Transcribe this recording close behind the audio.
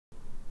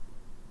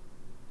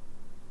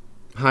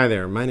Hi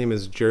there, my name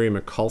is Jerry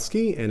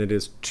Mikulski, and it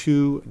is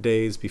 2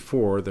 days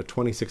before the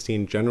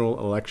 2016 general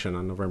election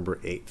on November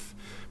 8th.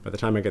 By the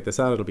time I get this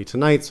out, it'll be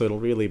tonight, so it'll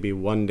really be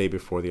 1 day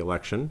before the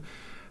election.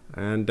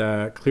 And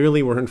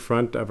clearly we're in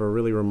front of a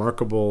really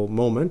remarkable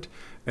moment,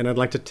 and I'd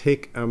like to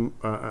take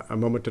a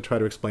moment to try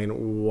to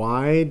explain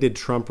why did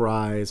Trump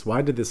rise,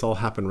 why did this all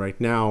happen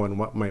right now, and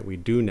what might we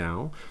do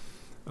now.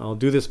 I'll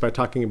do this by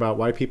talking about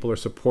why people are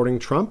supporting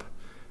Trump,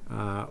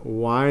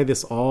 why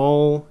this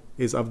all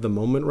is of the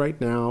moment right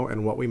now,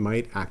 and what we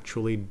might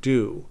actually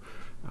do.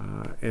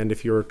 And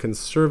if you're a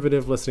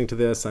conservative listening to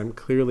this, I'm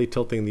clearly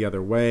tilting the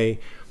other way.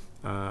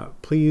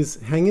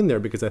 Please hang in there,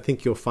 because I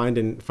think you'll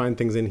find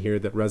things in here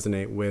that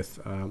resonate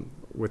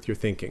with your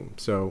thinking.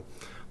 So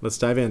let's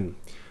dive in.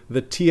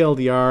 The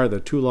TLDR,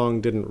 the too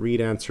long didn't read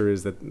answer,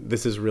 is that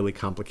this is really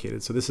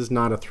complicated. So this is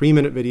not a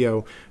 3-minute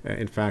video.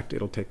 In fact,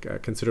 it'll take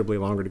considerably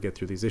longer to get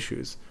through these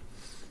issues.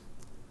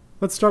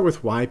 Let's start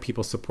with why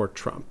people support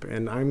Trump.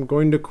 And I'm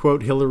going to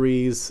quote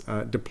Hillary's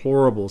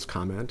deplorables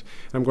comment.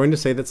 I'm going to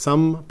say that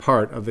some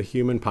part of the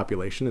human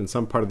population and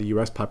some part of the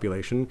US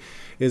population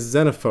is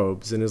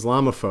xenophobes and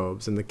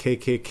Islamophobes and the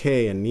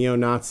KKK and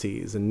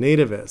neo-Nazis and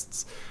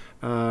nativists.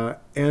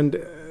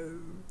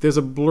 There's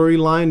a blurry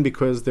line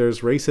because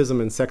there's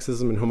racism and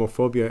sexism and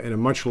homophobia in a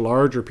much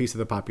larger piece of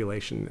the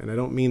population. And I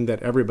don't mean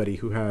that everybody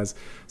who has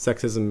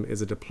sexism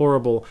is a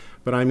deplorable,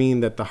 but I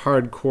mean that the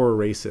hardcore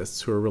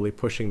racists who are really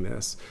pushing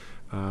this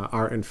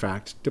are in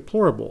fact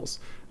deplorables.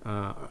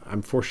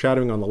 I'm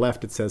foreshadowing on the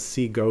left. It says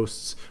see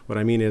ghosts. What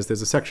I mean is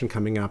there's a section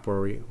coming up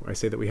where I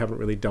say that we haven't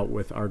really dealt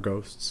with our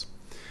ghosts.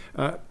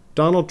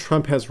 Donald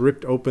Trump has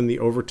ripped open the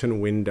Overton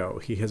window.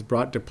 He has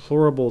brought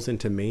deplorables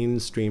into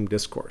mainstream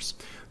discourse.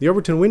 The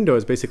Overton window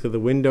is basically the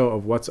window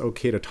of what's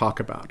okay to talk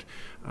about.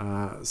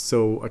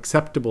 So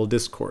acceptable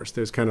discourse.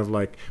 There's kind of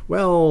like,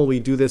 well,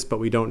 we do this, but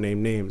we don't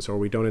name names, or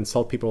we don't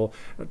insult people.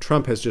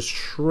 Trump has just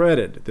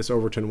shredded this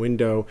Overton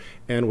window,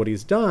 and what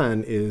he's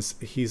done is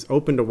he's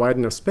opened a wide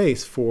enough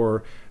space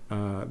for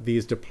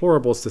these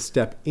deplorables to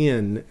step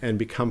in and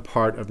become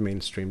part of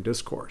mainstream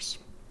discourse.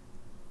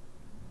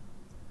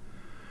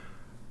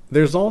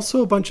 There's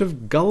also a bunch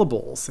of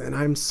gullibles, and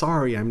I'm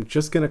sorry, I'm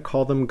just going to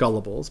call them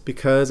gullibles,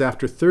 because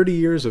after 30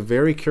 years of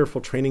very careful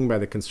training by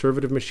the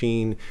conservative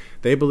machine,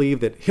 they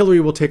believe that Hillary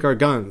will take our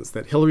guns,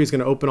 that Hillary is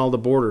going to open all the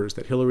borders,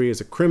 that Hillary is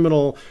a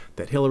criminal,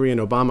 that Hillary and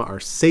Obama are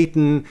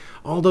Satan,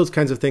 all those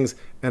kinds of things.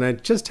 And I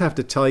just have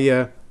to tell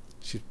you,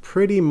 she's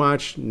pretty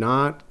much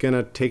not going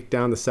to take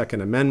down the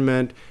Second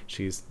Amendment.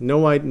 She's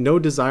no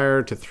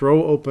desire to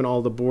throw open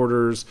all the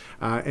borders.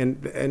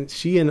 And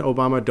she and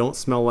Obama don't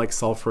smell like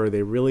sulfur.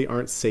 They really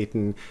aren't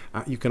Satan.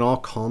 You can all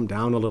calm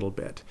down a little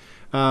bit.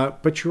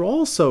 But you're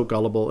also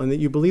gullible in that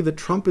you believe that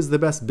Trump is the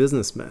best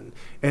businessman.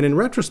 And in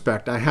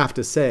retrospect, I have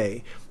to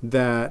say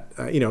that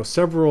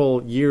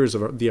several years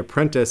of The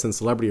Apprentice and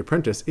Celebrity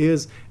Apprentice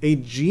is a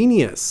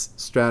genius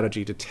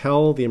strategy to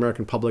tell the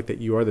American public that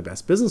you are the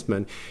best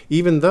businessman,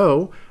 even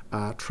though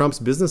Trump's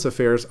business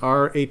affairs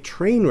are a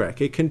train wreck,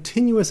 a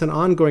continuous and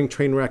ongoing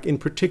train wreck, in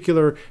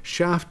particular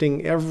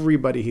shafting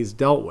everybody he's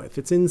dealt with.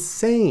 It's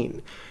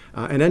insane.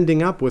 And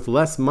ending up with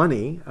less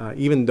money,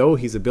 even though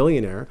he's a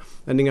billionaire,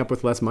 ending up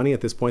with less money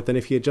at this point than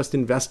if he had just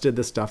invested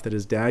the stuff that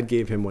his dad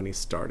gave him when he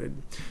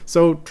started.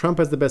 So Trump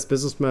as the best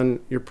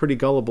businessman, you're pretty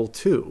gullible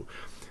too.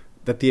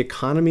 That the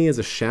economy is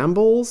a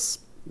shambles?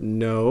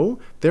 No.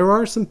 There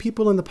are some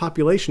people in the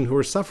population who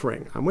are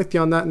suffering. I'm with you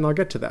on that, and I'll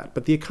get to that.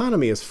 But the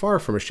economy is far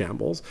from a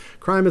shambles.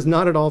 Crime is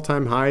not at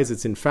all-time highs.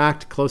 It's in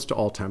fact close to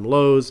all-time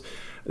lows.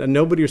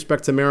 Nobody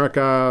respects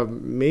America,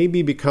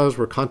 maybe because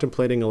we're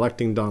contemplating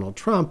electing Donald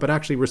Trump, but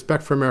actually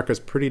respect for America is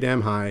pretty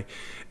damn high.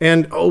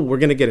 And, we're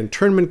going to get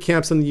internment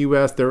camps in the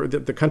U.S.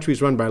 The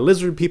country's run by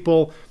lizard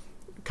people.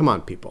 Come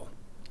on, people.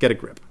 Get a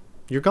grip.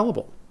 You're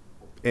gullible.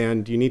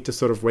 And you need to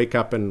sort of wake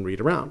up and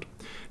read around.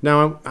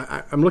 Now,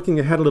 I'm looking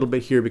ahead a little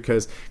bit here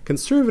because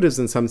conservatives,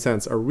 in some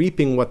sense, are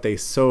reaping what they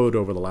sowed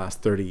over the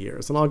last 30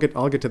 years. And I'll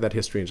get to that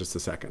history in just a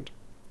second.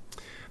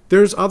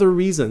 There's other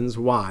reasons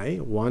why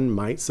one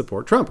might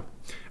support Trump.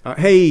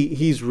 Hey,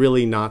 he's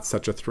really not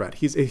such a threat.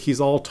 He's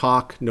all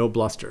talk, no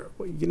bluster.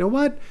 Well, you know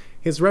what?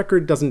 His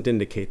record doesn't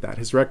indicate that.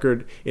 His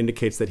record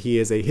indicates that he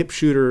is a hip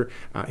shooter.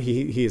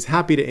 He is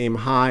happy to aim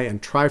high and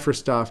try for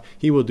stuff.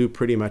 He will do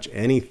pretty much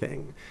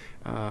anything.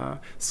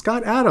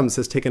 Scott Adams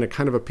has taken a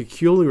kind of a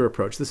peculiar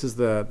approach. This is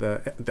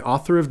the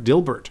author of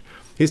Dilbert.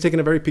 He's taken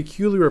a very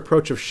peculiar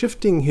approach of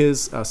shifting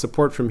his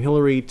support from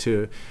Hillary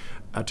to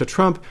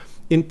Trump,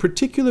 in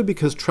particular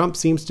because Trump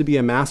seems to be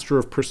a master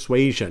of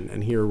persuasion.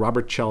 And here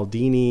Robert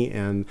Cialdini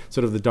and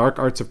sort of the dark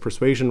arts of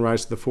persuasion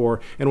rise to the fore.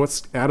 And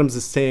what Adams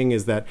is saying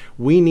is that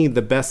we need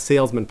the best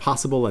salesman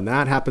possible, and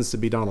that happens to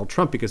be Donald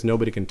Trump because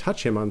nobody can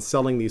touch him on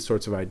selling these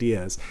sorts of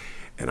ideas.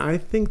 And I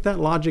think that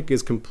logic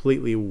is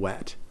completely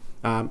wet.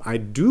 I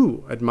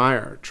do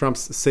admire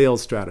Trump's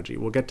sales strategy.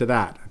 We'll get to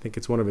that. I think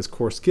it's one of his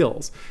core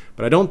skills.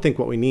 But I don't think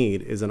what we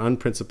need is an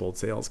unprincipled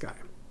sales guy.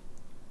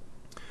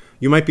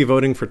 You might be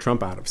voting for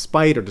Trump out of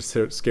spite or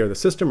to scare the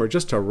system or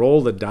just to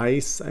roll the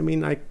dice. I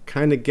mean, I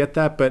kind of get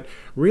that, but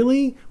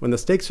really, when the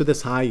stakes are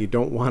this high, you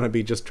don't want to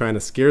be just trying to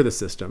scare the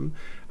system.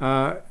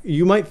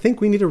 You might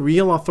think we need a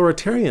real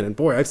authoritarian, and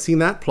boy, I've seen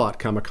that plot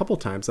come a couple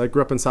times. I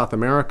grew up in South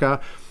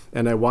America,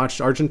 and I watched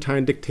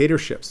Argentine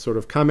dictatorships sort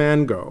of come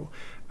and go.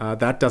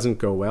 That doesn't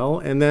go well.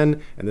 And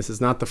this is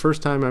not the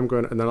first time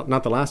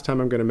not the last time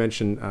I'm going to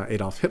mention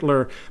Adolf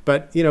Hitler,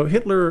 but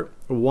Hitler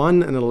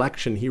won an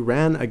election. He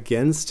ran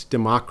against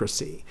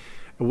democracy.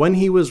 When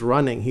he was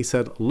running, he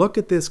said, look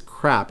at this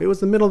crap. It was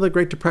the middle of the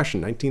Great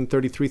Depression,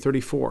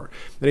 1933-34.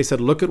 And he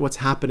said, look at what's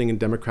happening in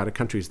democratic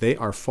countries. They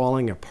are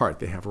falling apart.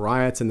 They have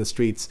riots in the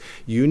streets.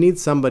 You need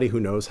somebody who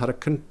knows how to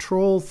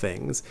control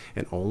things,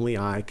 and only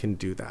I can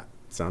do that.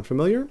 Sound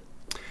familiar?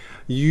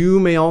 You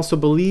may also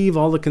believe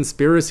all the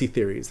conspiracy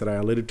theories that I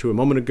alluded to a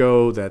moment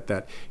ago, that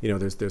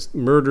there's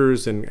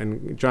murders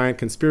and giant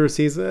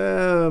conspiracies.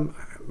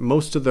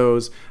 Most of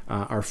those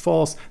are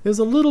false. There's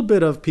a little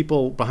bit of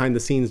people behind the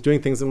scenes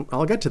doing things, and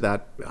I'll get to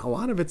that. A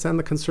lot of it's on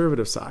the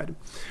conservative side.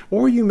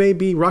 Or you may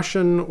be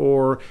Russian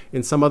or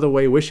in some other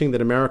way wishing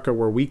that America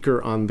were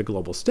weaker on the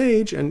global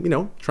stage, and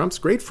Trump's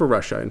great for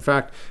Russia. In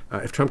fact,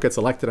 if Trump gets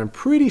elected, I'm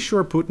pretty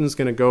sure Putin's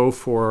going to go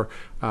for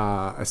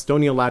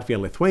Estonia, Latvia,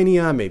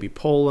 Lithuania, maybe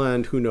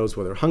Poland, who knows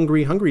whether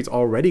Hungary. Hungary's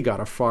already got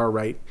a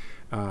far-right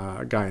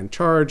guy in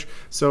charge,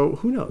 so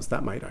who knows,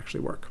 that might actually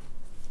work.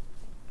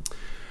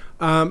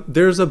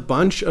 There's a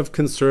bunch of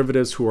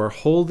conservatives who are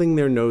holding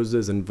their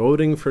noses and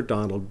voting for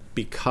Donald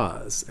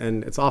because,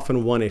 and it's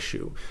often one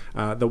issue.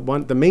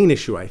 The main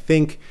issue, I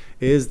think,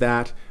 is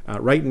that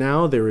right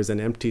now there is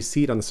an empty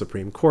seat on the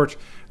Supreme Court.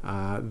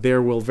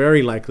 There will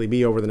very likely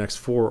be, over the next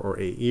 4 or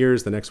 8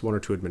 years, the next 1 or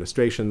 2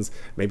 administrations,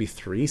 maybe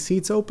 3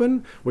 seats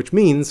open, which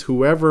means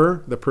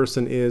whoever the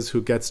person is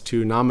who gets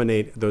to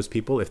nominate those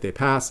people, if they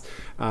pass,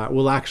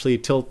 will actually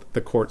tilt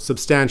the court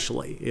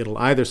substantially. It'll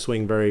either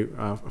swing very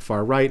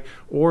far right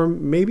or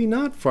maybe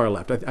not far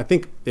left. I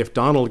think if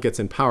Donald gets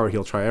in power,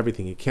 he'll try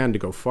everything he can to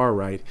go far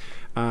right.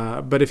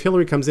 But if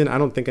Hillary comes in, I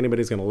don't think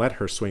anybody's going to let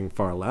her swing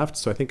far left.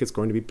 So I think it's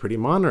going to be pretty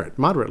moderate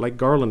like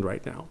Garland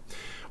right now.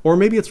 Or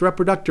maybe it's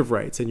reproductive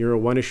rights and you're a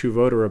one-issue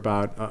voter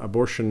about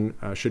abortion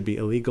should be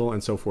illegal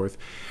and so forth.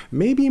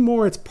 Maybe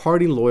more it's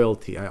party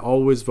loyalty. I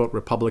always vote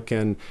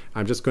Republican.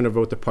 I'm just going to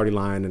vote the party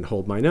line and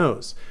hold my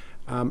nose.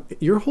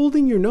 You're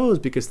holding your nose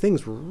because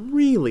things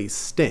really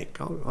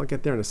stink. I'll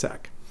get there in a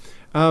sec.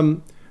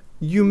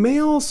 You may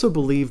also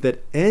believe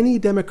that any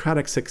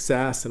democratic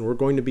success and we're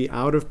going to be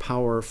out of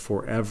power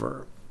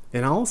forever.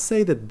 And I'll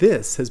say that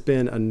this has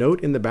been a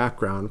note in the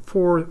background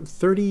for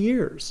 30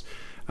 years.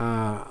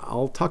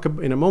 I'll talk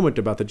in a moment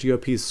about the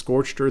GOP's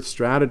scorched earth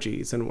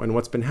strategies and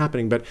what's been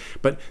happening.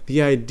 But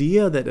the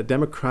idea that a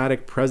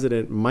Democratic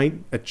president might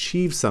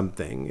achieve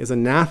something is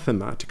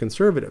anathema to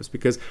conservatives,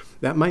 because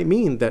that might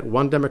mean that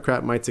one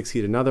Democrat might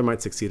succeed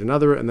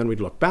another, and then we'd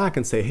look back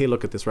and say, hey,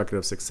 look at this record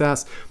of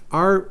success.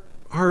 Our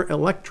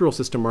electoral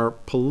system, our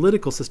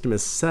political system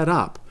is set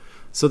up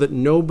so that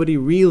nobody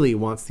really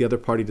wants the other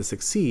party to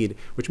succeed,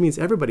 which means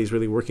everybody's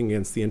really working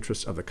against the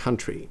interests of the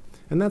country.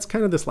 And that's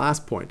kind of this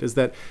last point, is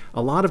that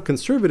a lot of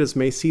conservatives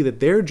may see that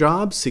their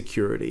job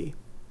security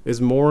is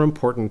more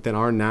important than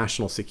our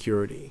national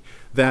security.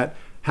 That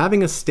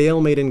having a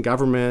stalemate in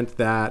government,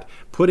 that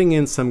putting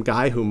in some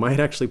guy who might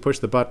actually push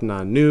the button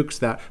on nukes,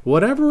 that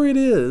whatever it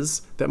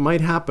is that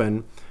might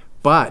happen,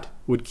 but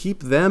would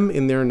keep them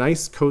in their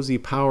nice, cozy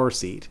power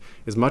seat,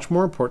 is much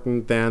more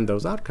important than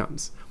those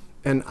outcomes.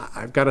 And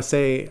I've got to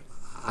say,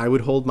 I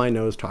would hold my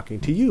nose talking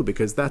to you,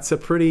 because that's a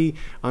pretty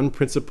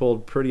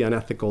unprincipled, pretty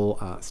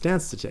unethical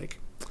stance to take.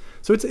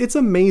 So it's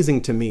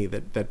amazing to me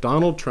that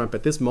Donald Trump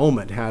at this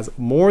moment has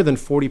more than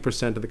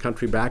 40% of the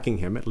country backing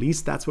him. At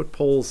least that's what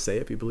polls say,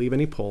 if you believe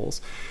any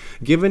polls.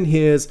 Given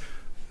his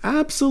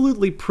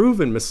absolutely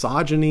proven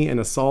misogyny and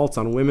assaults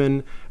on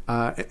women.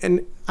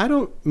 And I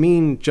don't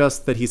mean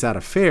just that he's had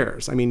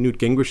affairs. I mean, Newt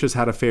Gingrich has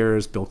had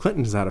affairs, Bill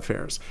Clinton has had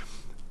affairs.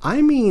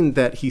 I mean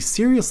that he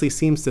seriously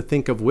seems to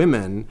think of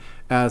women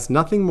as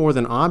nothing more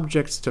than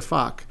objects to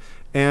fuck.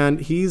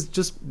 And he's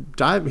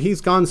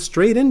gone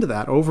straight into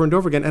that over and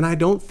over again. And I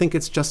don't think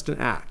it's just an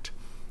act.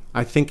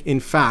 I think, in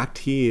fact,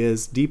 he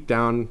is deep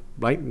down,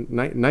 right,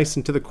 nice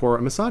and to the core,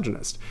 a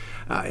misogynist.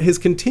 His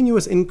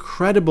continuous,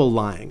 incredible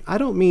lying. I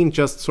don't mean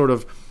just sort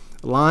of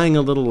lying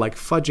a little, like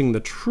fudging the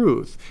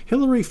truth.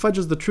 Hillary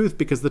fudges the truth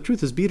because the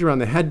truth has beat her on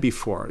the head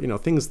before. You know,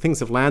 things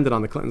have landed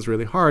on the Clintons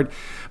really hard.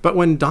 But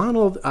when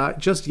Donald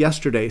just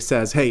yesterday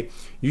says, hey,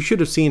 you should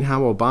have seen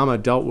how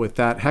Obama dealt with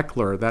that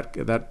heckler,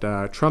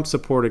 that Trump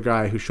supporter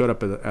guy who showed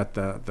up at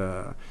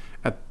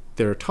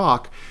their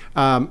talk,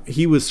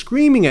 he was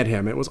screaming at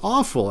him. It was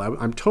awful.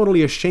 I'm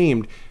totally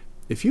ashamed.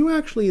 If you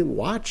actually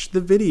watch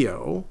the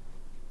video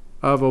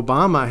of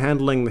Obama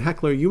handling the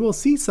heckler, you will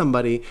see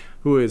somebody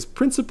who is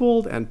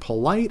principled and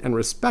polite and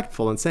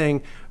respectful and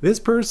saying, this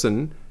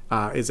person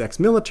is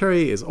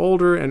ex-military, is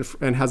older,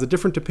 and has a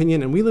different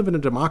opinion, and we live in a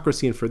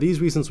democracy, and for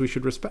these reasons we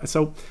should respect.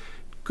 So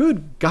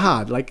good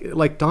God,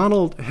 like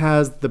Donald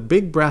has the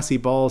big brassy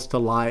balls to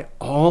lie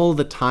all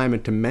the time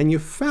and to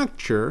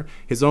manufacture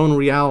his own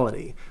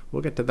reality.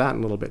 We'll get to that in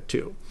a little bit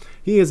too.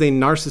 He is a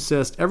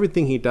narcissist.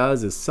 Everything he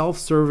does is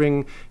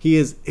self-serving. He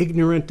is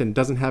ignorant and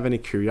doesn't have any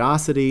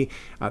curiosity.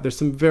 There's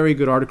some very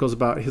good articles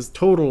about his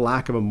total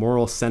lack of a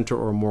moral center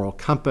or a moral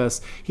compass.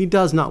 He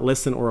does not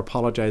listen or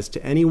apologize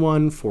to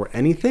anyone for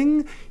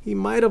anything. He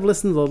might have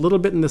listened a little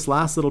bit in this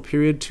last little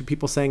period to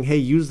people saying, hey,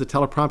 use the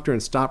teleprompter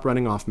and stop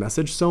running off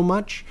message so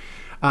much.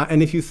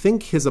 And if you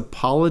think his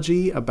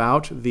apology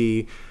about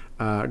the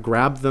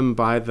grab them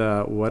by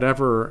the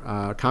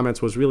whatever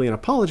comments was really an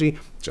apology,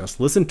 just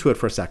listen to it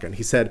for a second.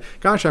 He said,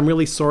 gosh, I'm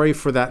really sorry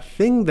for that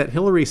thing that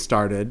Hillary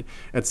started,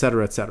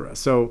 etc., etc.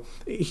 So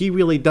he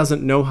really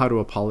doesn't know how to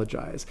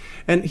apologize.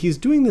 And he's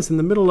doing this in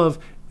the middle of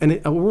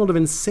a world of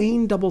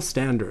insane double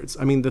standards.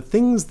 I mean, the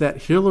things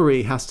that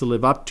Hillary has to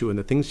live up to and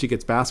the things she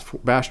gets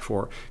bashed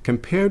for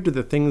compared to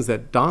the things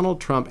that Donald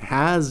Trump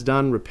has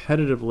done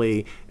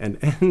repetitively and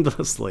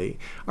endlessly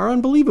are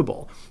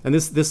unbelievable. And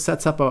this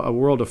sets up a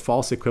world of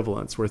false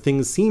equivalence where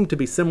things seem to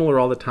be similar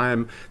all the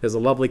time. There's a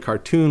lovely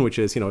cartoon, which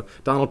is,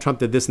 Donald Trump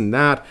did this and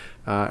that.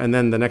 And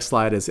then the next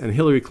slide is, and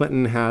Hillary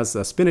Clinton has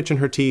spinach in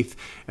her teeth.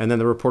 And then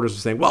the reporters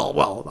are saying,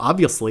 well,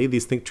 obviously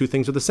these two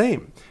things are the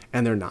same.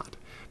 And they're not.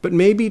 But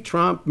maybe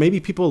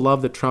people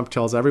love that Trump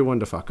tells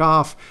everyone to fuck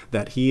off,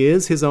 that he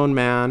is his own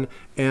man,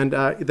 and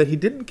that he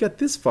didn't get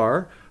this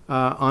far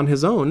on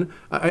his own.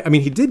 I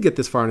mean, he did get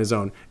this far on his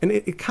own, and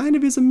it kind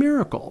of is a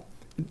miracle.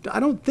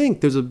 I don't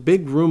think there's a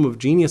big room of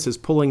geniuses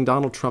pulling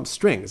Donald Trump's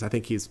strings. I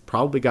think he's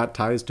probably got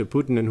ties to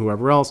Putin and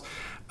whoever else,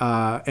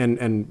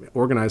 and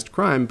organized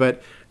crime,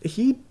 but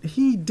he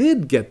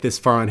did get this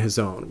far on his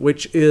own,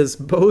 which is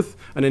both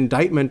an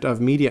indictment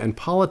of media and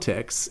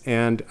politics,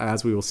 and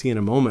as we will see in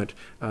a moment,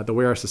 the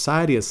way our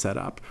society is set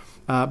up.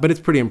 But it's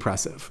pretty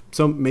impressive.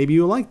 So maybe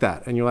you like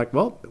that, and you're like,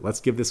 well,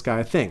 let's give this guy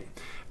a thing.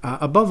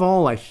 Above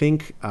all, I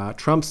think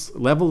Trump's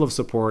level of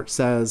support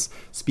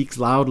speaks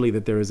loudly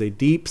that there is a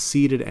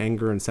deep-seated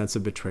anger and sense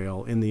of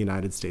betrayal in the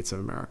United States of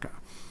America.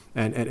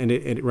 And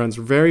it runs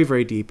very,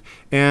 very deep.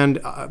 And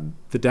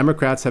the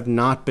Democrats have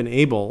not been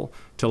able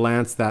to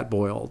lance that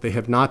boil. They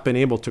have not been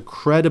able to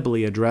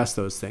credibly address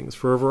those things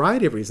for a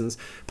variety of reasons,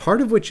 part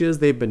of which is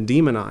they've been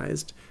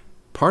demonized,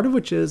 part of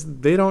which is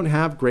they don't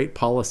have great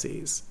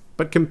policies.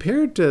 But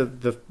compared to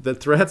the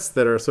threats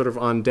that are sort of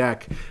on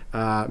deck,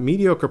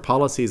 mediocre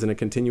policies and a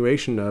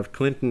continuation of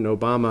Clinton,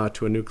 Obama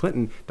to a new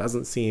Clinton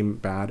doesn't seem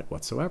bad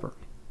whatsoever.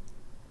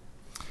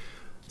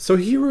 So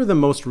here are the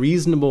most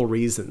reasonable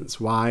reasons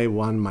why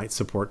one might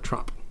support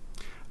Trump.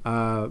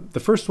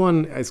 The first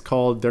one is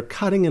called They're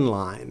Cutting in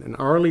Line. And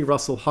Arlie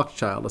Russell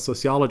Hochschild, a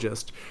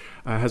sociologist,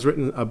 has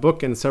written a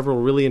book and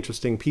several really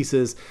interesting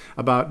pieces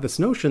about this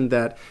notion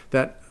that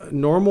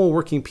normal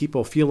working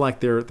people feel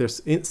like they're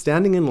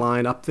standing in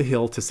line up the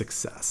hill to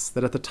success,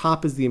 that at the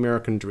top is the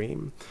American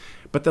dream.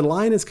 But the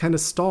line is kind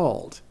of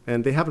stalled,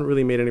 and they haven't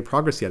really made any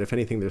progress yet. If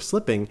anything, they're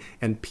slipping,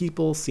 and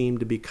people seem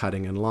to be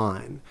cutting in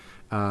line.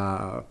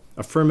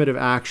 Affirmative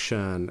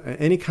action,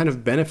 any kind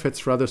of benefits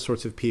for other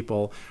sorts of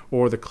people,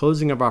 or the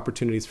closing of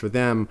opportunities for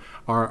them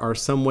are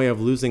some way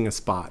of losing a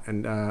spot.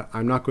 And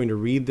I'm not going to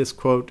read this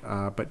quote,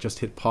 but just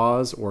hit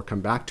pause or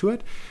come back to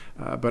it.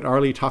 But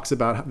Arlie talks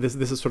about this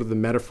is sort of the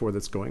metaphor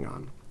that's going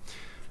on.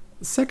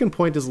 The second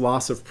point is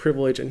loss of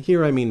privilege, and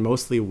here I mean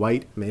mostly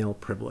white male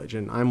privilege,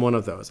 and I'm one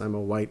of those. I'm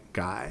a white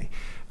guy.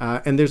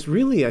 And there's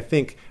really, I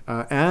think,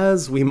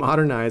 as we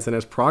modernize and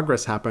as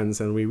progress happens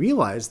and we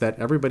realize that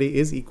everybody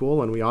is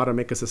equal and we ought to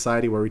make a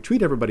society where we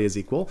treat everybody as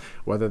equal,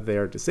 whether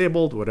they're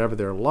disabled, whatever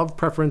their love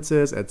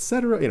preferences,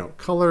 etc.,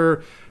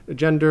 color,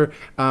 gender,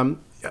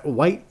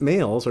 white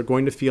males are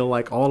going to feel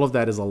like all of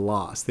that is a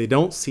loss. They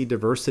don't see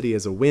diversity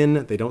as a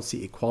win. They don't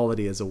see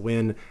equality as a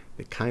win.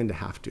 They kind of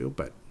have to,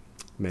 but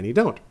many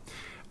don't.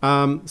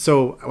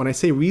 So when I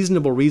say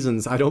reasonable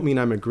reasons, I don't mean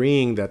I'm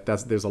agreeing that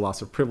there's a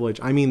loss of privilege.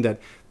 I mean that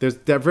there's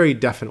very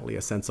definitely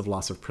a sense of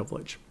loss of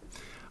privilege.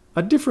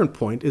 A different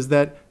point is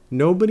that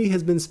nobody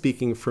has been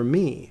speaking for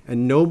me,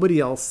 and nobody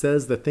else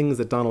says the things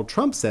that Donald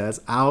Trump says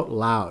out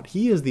loud.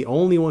 He is the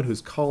only one who's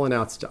calling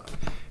out stuff.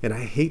 And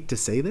I hate to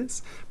say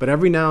this, but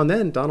every now and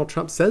then Donald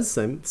Trump says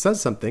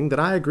something that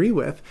I agree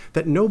with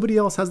that nobody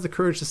else has the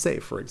courage to say.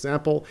 For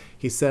example,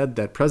 he said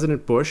that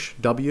President Bush,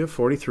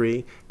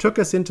 W43, took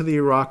us into the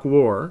Iraq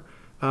War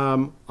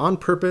on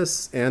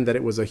purpose, and that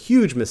it was a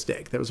huge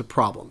mistake, that was a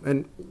problem.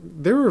 And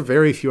there are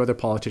very few other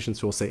politicians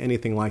who will say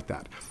anything like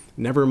that.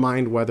 Never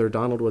mind whether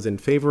Donald was in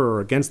favor or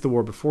against the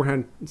war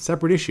beforehand,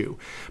 separate issue.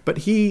 But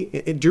he,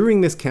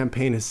 during this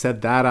campaign, has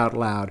said that out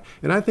loud.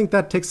 And I think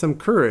that takes some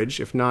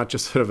courage, if not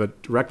just sort of a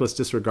reckless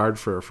disregard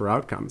for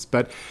outcomes.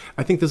 But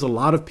I think there's a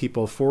lot of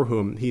people for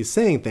whom he's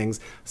saying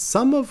things,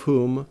 some of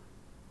whom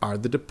are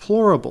the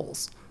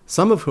deplorables.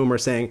 Some of whom are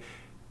saying,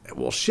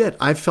 well, shit,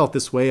 I've felt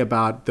this way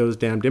about those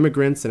damned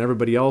immigrants and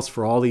everybody else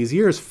for all these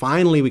years.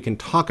 Finally, we can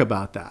talk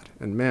about that.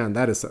 And man,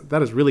 that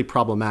is really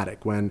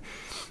problematic when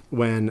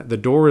when the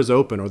door is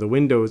open or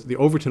the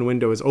Overton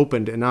window is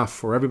opened enough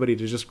for everybody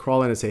to just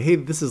crawl in and say, hey,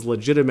 this is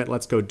legitimate,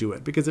 let's go do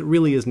it, because it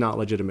really is not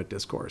legitimate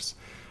discourse.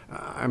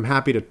 I'm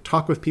happy to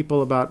talk with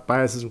people about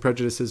biases and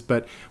prejudices,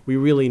 but we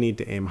really need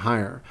to aim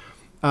higher.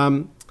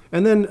 And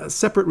then a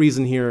separate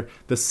reason here,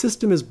 the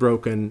system is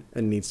broken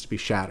and needs to be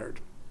shattered.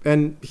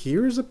 And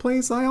here's a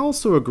place I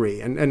also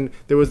agree. And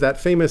there was that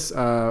famous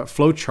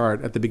flow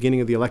chart at the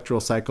beginning of the electoral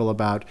cycle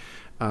about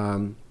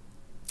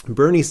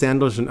Bernie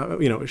Sanders,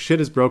 and shit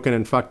is broken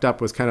and fucked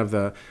up was kind of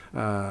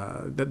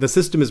the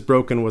system is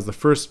broken was the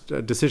first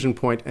decision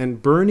point.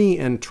 And Bernie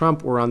and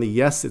Trump were on the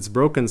yes, it's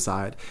broken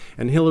side.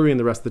 And Hillary and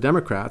the rest of the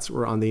Democrats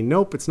were on the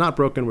nope, it's not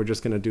broken, we're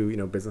just going to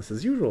do business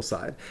as usual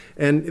side.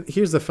 And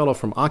here's the fellow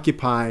from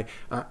Occupy.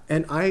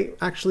 And I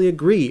actually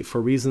agree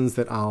for reasons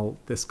that I'll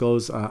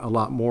disclose a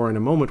lot more in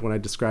a moment when I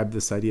describe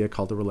this idea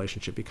called the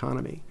relationship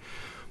economy.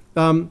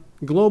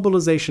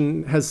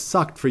 Globalization has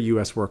sucked for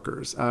U.S.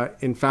 workers.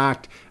 In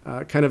fact,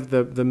 kind of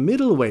the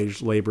middle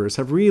wage laborers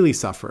have really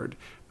suffered.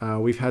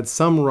 We've had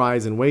some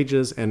rise in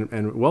wages,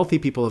 and wealthy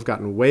people have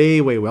gotten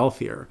way, way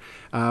wealthier.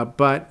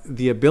 But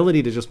the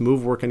ability to just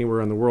move work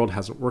anywhere in the world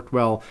hasn't worked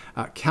well.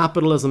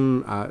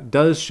 Capitalism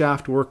does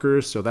shaft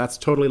workers, so that's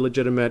totally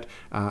legitimate.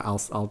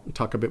 I'll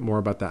talk a bit more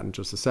about that in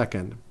just a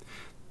second.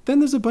 Then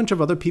there's a bunch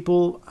of other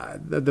people.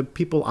 The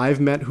people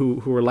I've met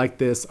who are like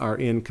this are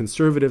in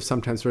conservative,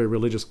 sometimes very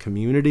religious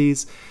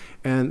communities.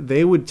 And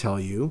they would tell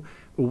you,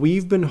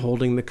 we've been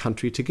holding the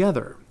country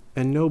together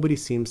and nobody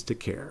seems to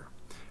care.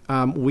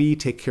 We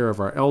take care of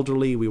our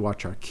elderly. We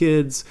watch our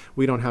kids.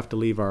 We don't have to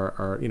leave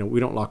we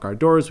don't lock our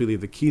doors. We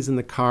leave the keys in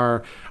the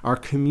car. Our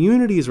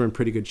communities are in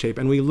pretty good shape.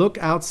 And we look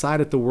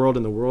outside at the world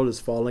and the world is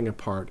falling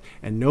apart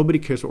and nobody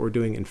cares what we're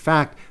doing. In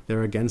fact,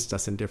 they're against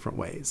us in different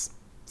ways.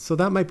 So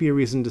that might be a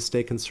reason to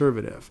stay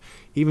conservative,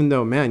 even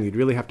though, man, you'd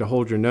really have to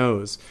hold your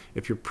nose.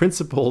 If you're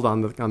principled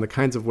on the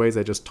kinds of ways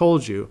I just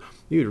told you,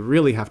 you'd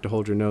really have to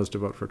hold your nose to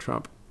vote for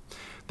Trump.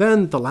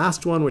 Then the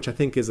last one, which I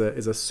think is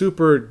a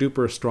super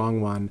duper strong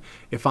one.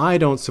 If I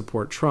don't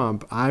support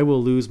Trump, I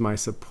will lose my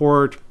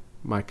support,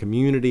 my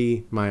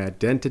community, my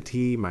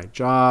identity, my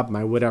job,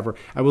 my whatever.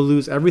 I will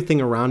lose everything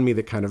around me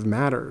that kind of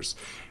matters.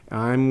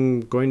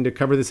 I'm going to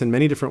cover this in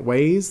many different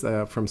ways,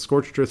 from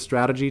scorched earth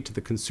strategy to the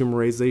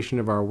consumerization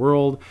of our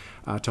world,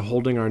 to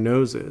holding our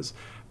noses.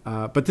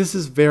 But this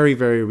is very,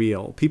 very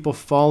real. People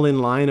fall in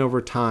line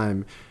over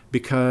time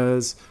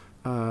because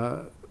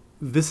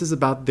this is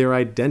about their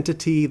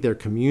identity, their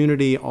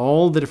community,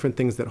 all the different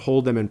things that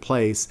hold them in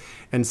place.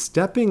 And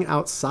stepping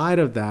outside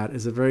of that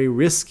is a very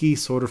risky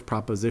sort of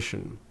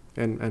proposition.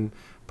 And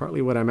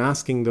partly what I'm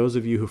asking those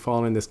of you who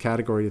fall in this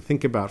category to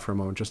think about for a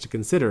moment, just to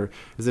consider,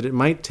 is that it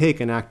might take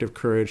an act of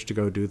courage to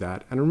go do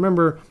that. And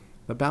remember,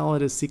 the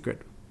ballot is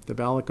secret. The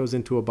ballot goes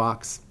into a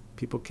box.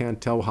 People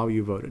can't tell how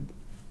you voted.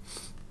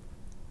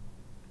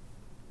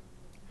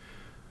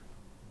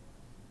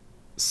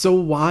 So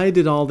why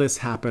did all this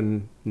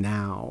happen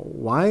now?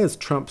 Why is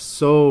Trump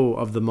so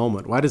of the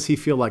moment? Why does he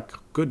feel like,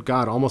 good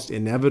God, almost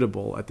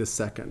inevitable at this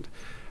second?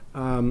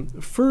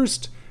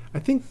 First, I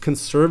think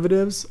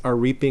conservatives are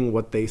reaping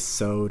what they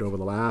sowed over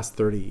the last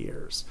 30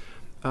 years.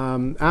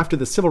 After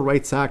the Civil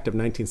Rights Act of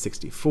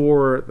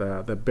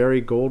 1964, the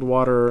Barry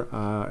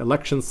Goldwater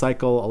election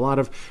cycle, a lot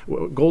of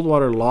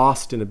Goldwater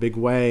lost in a big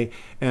way,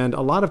 and a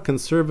lot of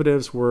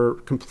conservatives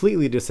were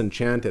completely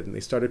disenchanted, and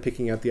they started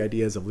picking out the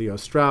ideas of Leo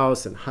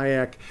Strauss and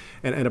Hayek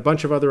and a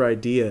bunch of other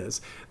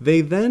ideas. They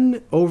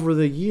then, over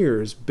the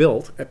years,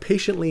 built,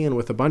 patiently and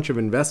with a bunch of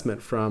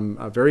investment from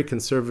very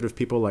conservative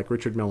people like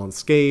Richard Mellon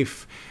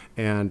Scaife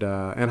and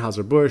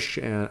Anheuser-Busch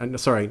and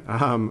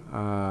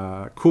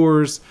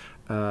Coors,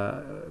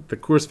 the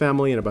Coors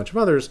family and a bunch of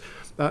others,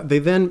 they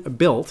then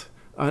built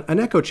an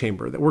echo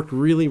chamber that worked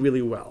really,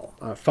 really well.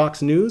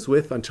 Fox News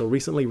with, until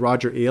recently,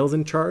 Roger Ailes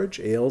in charge.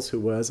 Ailes,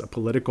 who was a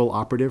political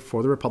operative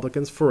for the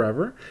Republicans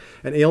forever.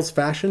 And Ailes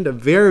fashioned a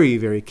very,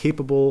 very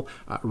capable,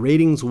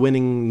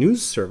 ratings-winning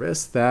news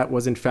service that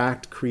was, in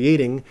fact,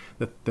 creating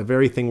the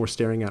very thing we're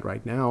staring at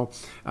right now.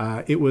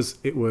 It was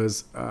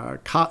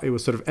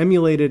sort of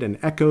emulated and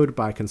echoed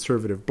by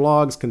conservative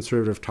blogs,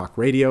 conservative talk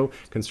radio.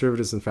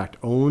 Conservatives, in fact,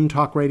 own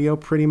talk radio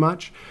pretty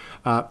much.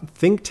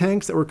 Think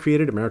tanks that were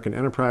created, American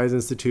Enterprise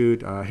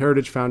Institute,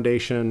 Heritage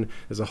Foundation.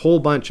 There's a whole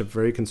bunch of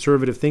very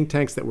conservative think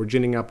tanks that were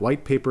ginning up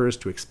white papers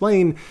to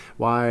explain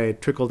why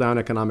trickle-down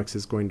economics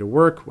is going to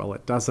work. Well,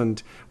 it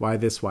doesn't. Why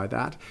this, why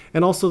that.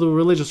 And also the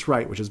religious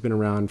right, which has been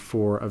around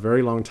for a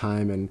very long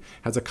time and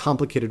has a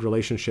complicated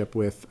relationship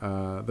with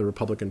the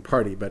Republican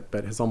Party, but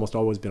has almost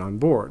always been on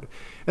board.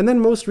 And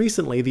then most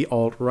recently, the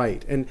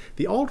alt-right. And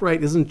the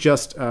alt-right isn't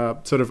just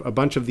sort of a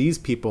bunch of these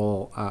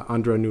people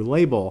under a new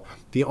label.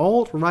 The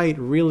alt-right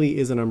really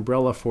is an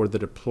umbrella for the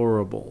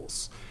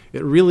deplorables.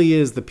 It really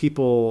is the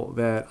people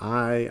that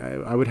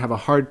I would have a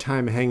hard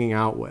time hanging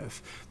out with.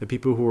 The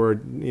people who are,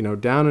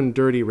 down and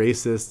dirty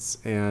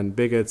racists and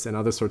bigots and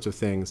other sorts of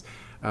things.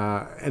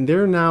 And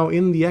they're now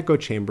in the echo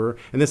chamber.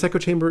 And this echo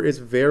chamber is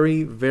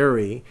very,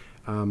 very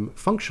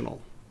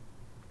functional.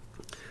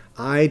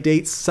 I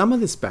date some of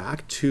this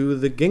back to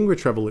the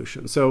Gingrich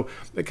Revolution. So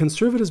the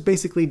conservatives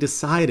basically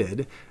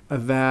decided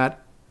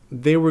that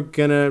they were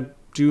going to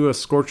do a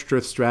scorched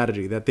earth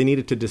strategy, that they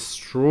needed to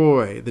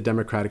destroy the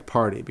Democratic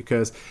Party,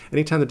 because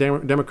anytime the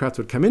Democrats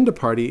would come into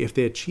party, if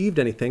they achieved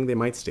anything, they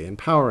might stay in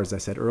power, as I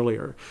said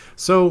earlier.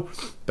 So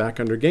back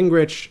under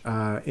Gingrich,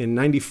 in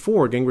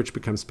 94, Gingrich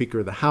becomes Speaker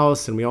of the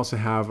House, and we also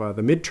have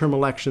the midterm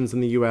elections in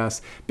the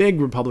US, big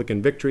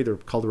Republican victory. They're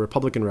called the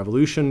Republican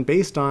Revolution,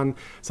 based on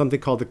something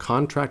called the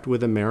Contract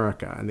with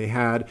America. And they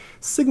had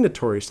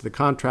signatories to the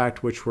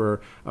contract, which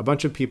were a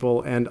bunch of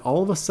people, and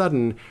all of a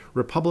sudden,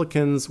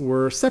 Republicans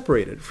were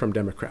separated from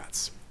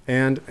Democrats.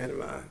 And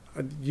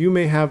you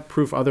may have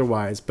proof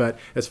otherwise, but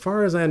as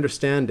far as I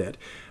understand it,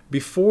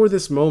 before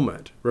this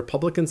moment,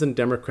 Republicans and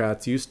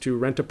Democrats used to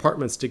rent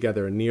apartments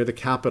together near the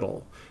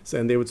Capitol,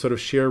 and they would sort of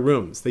share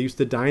rooms. They used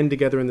to dine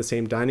together in the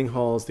same dining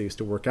halls. They used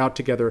to work out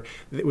together.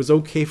 It was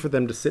okay for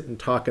them to sit and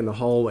talk in the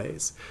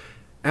hallways.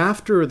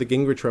 After the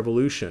Gingrich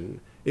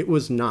Revolution, it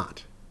was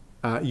not.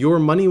 Your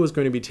money was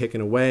going to be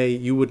taken away.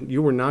 You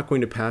were not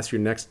going to pass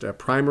your next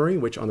primary,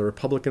 which on the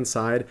Republican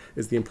side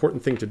is the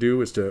important thing to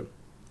do, is to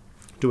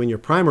doing your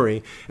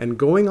primary, and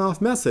going off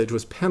message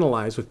was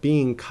penalized with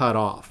being cut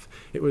off.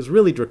 It was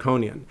really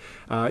draconian.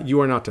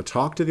 You are not to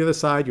talk to the other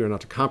side. You are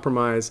not to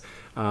compromise.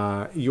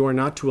 You are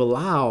not to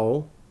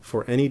allow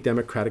for any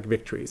Democratic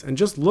victories. And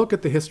just look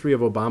at the history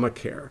of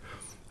Obamacare.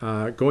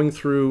 Going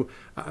through,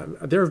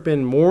 there have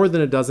been more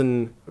than a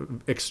dozen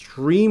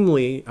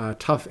extremely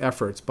tough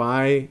efforts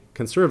by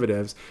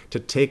conservatives to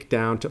take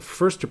down,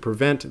 first to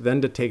prevent,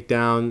 then to take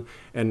down,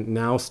 and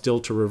now still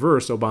to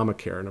reverse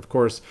Obamacare. And of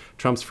course,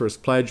 Trump's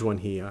first pledge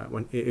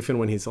if and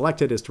when he's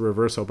elected is to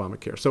reverse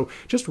Obamacare. So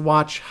just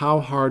watch how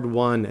hard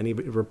won any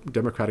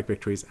Democratic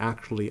victories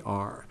actually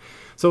are.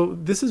 So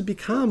this has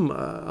become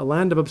a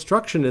land of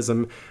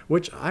obstructionism,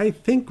 which I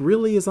think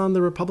really is on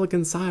the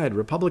Republican side.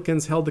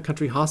 Republicans held the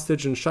country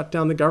hostage and shut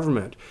down the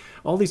government,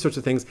 all these sorts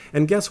of things.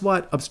 And guess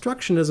what?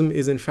 Obstructionism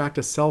is in fact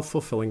a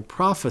self-fulfilling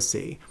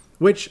prophecy,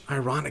 which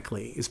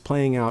ironically is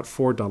playing out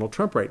for Donald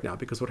Trump right now,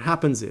 because what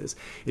happens is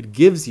it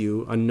gives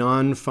you a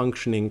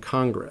non-functioning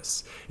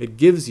Congress. It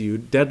gives you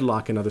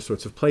deadlock in other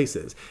sorts of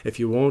places. If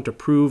you won't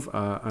approve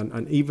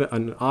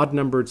an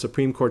odd-numbered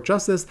Supreme Court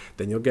justice,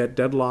 then you'll get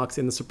deadlocks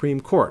in the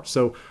Supreme Court.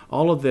 So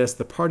all of this,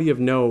 the party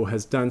of no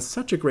has done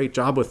such a great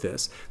job with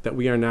this that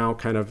we are now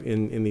kind of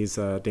in these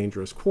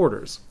dangerous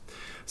quarters.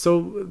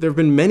 So there have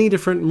been many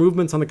different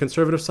movements on the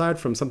conservative side,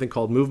 from something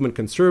called movement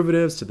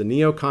conservatives to the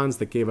neocons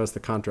that gave us the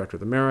Contract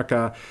with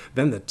America.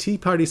 Then the Tea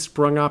Party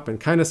sprung up and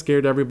kind of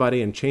scared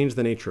everybody and changed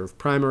the nature of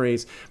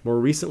primaries. More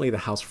recently, the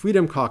House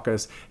Freedom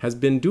Caucus has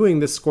been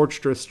doing this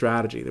scorched earth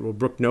strategy that will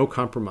brook no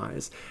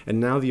compromise. And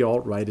now the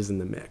alt-right is in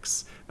the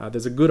mix.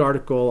 There's a good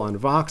article on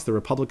Vox. The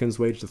Republicans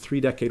waged a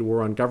 3-decade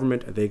war on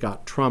government. They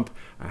got Trump.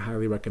 I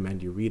highly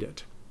recommend you read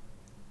it.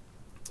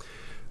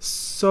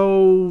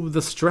 So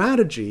the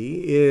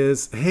strategy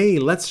is, hey,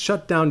 let's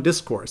shut down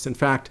discourse. In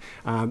fact,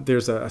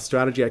 there's a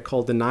strategy a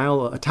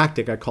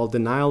tactic I call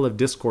denial of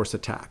discourse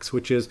attacks,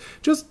 which is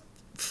just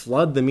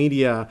flood the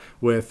media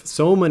with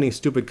so many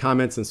stupid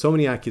comments and so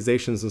many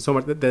accusations and so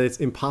much that it's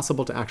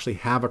impossible to actually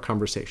have a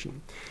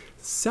conversation.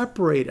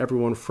 Separate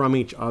everyone from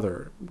each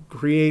other,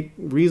 create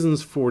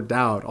reasons for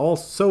doubt,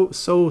 so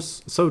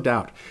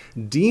doubt.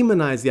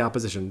 Demonize the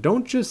opposition.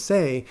 Don't just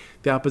say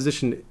the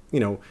opposition,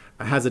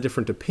 has a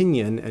different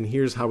opinion and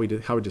here's how we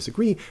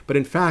disagree, but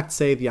in fact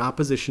say the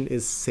opposition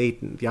is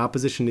Satan, the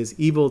opposition is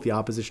evil, the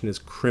opposition is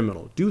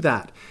criminal. Do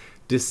that.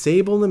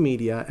 Disable the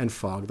media and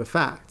fog the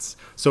facts.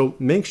 So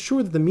make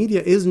sure that the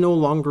media is no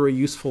longer a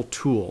useful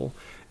tool.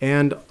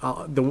 And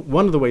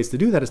one of the ways to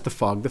do that is to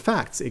fog the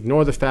facts.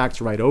 Ignore the facts,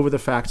 write over the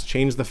facts,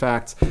 change the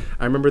facts.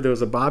 I remember there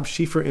was a Bob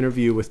Schieffer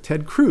interview with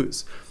Ted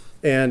Cruz.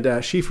 And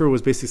Schieffer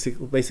was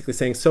basically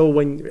saying,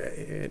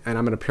 and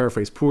I'm going to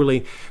paraphrase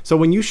poorly, so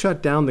when you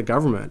shut down the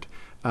government,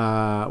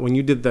 when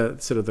you did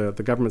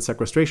the government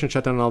sequestration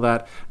shutdown and all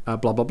that,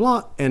 blah, blah,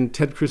 blah, and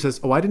Ted Cruz says,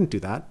 oh, I didn't do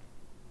that.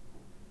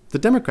 The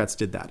Democrats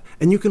did that.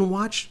 And you can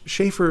watch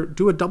Schaefer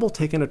do a double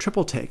take and a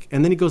triple take.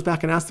 And then he goes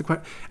back and asks the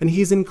question, and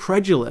he's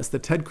incredulous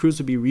that Ted Cruz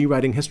would be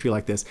rewriting history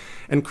like this.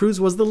 And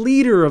Cruz was the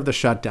leader of the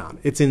shutdown.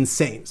 It's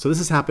insane. So this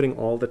is happening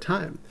all the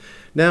time.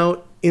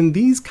 Now, in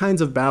these kinds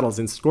of battles,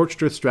 in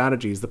scorched earth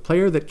strategies, the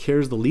player that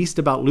cares the least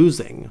about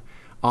losing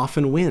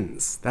often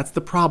wins. That's the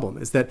problem,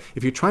 is that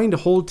if you're trying to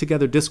hold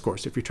together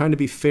discourse, if you're trying to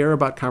be fair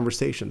about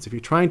conversations, if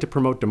you're trying to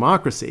promote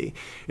democracy,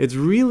 it's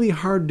really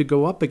hard to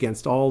go up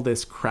against all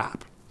this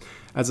crap.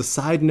 As a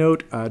side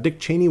note, Dick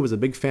Cheney was a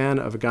big fan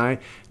of a guy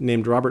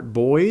named Robert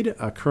Boyd,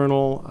 a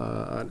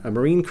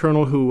Marine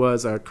colonel who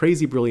was a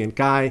crazy brilliant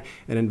guy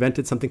and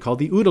invented something called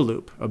the OODA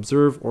loop,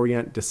 Observe,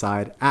 Orient,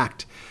 Decide,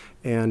 Act.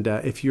 And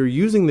if you're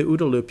using the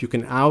OODA loop, you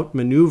can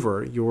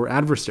outmaneuver your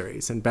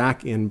adversaries. And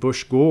back in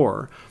Bush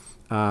Kerry,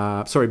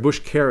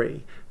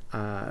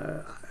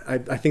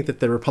 I think that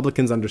the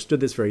Republicans understood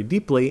this very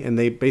deeply, and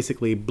they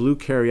basically blew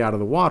Kerry out of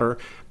the water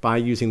by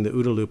using the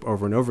OODA loop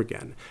over and over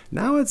again.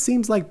 Now it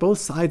seems like both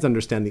sides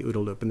understand the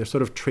OODA loop, and they're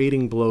sort of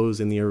trading blows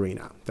in the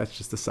arena. That's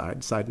just a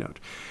side note.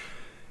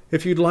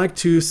 If you'd like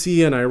to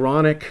see an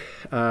ironic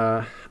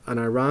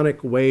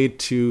way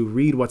to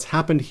read what's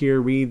happened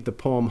here, read the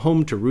poem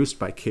Home to Roost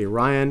by Kay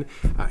Ryan.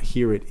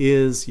 Here it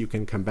is. You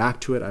can come back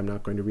to it. I'm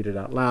not going to read it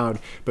out loud.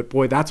 But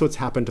boy, that's what's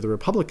happened to the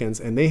Republicans,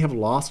 and they have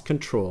lost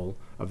control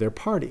of their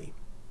party.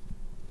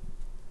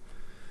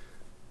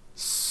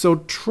 So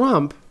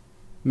Trump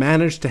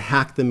managed to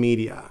hack the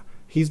media.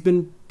 He's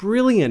been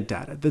brilliant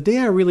at it. The day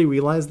I really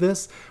realized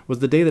this was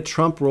the day that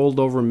Trump rolled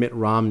over Mitt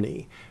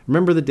Romney.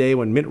 Remember the day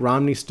when Mitt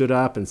Romney stood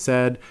up and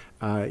said,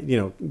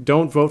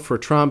 don't vote for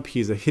Trump.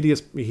 He's a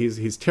hideous,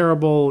 he's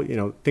terrible.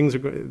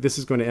 This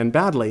is going to end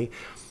badly.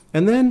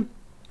 And then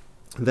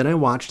I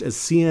watched as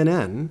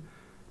CNN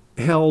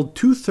held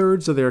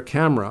 2/3 of their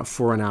camera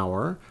for an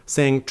hour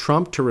saying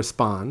Trump to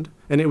respond.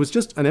 And it was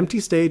just an empty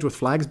stage with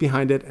flags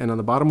behind it. And on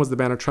the bottom was the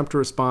banner Trump to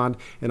respond.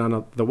 And on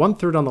the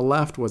 1/3 on the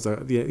left was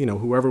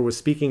whoever was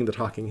speaking, the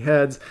talking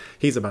heads.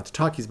 He's about to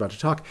talk. He's about to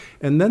talk.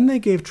 And then they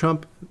gave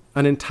Trump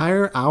an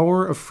entire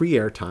hour of free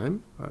airtime.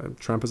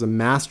 Trump is a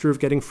master of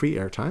getting free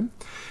airtime,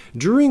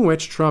 during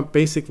which Trump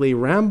basically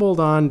rambled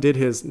on,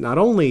 not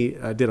only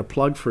did a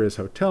plug for his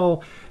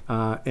hotel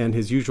and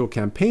his usual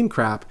campaign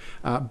crap,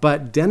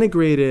 but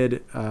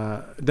denigrated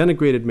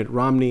Mitt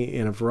Romney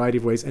in a variety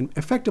of ways and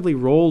effectively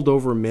rolled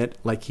over Mitt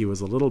like he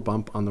was a little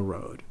bump on the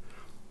road.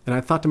 And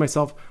I thought to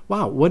myself,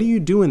 wow, what do you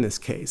do in this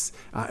case?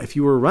 If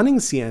you were running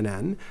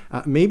CNN,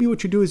 maybe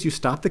what you do is you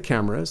stop the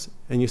cameras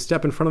and you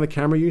step in front of the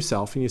camera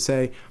yourself and you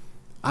say,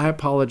 I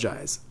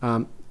apologize.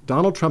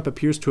 Donald Trump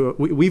appears to,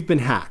 we've been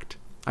hacked.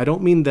 I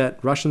don't mean that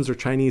Russians or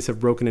Chinese have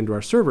broken into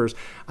our servers.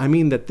 I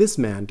mean that this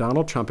man,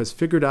 Donald Trump, has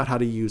figured out how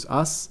to use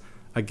us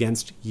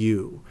against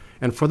you.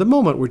 And for the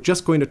moment, we're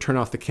just going to turn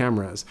off the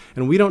cameras.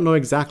 And we don't know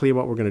exactly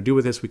what we're going to do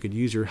with this. We could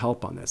use your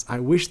help on this. I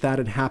wish that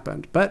had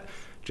happened. But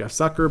Jeff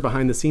Zucker,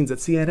 behind the scenes at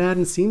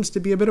CNN, seems to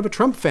be a bit of a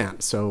Trump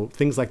fan. So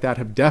things like that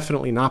have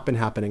definitely not been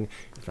happening.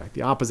 In fact,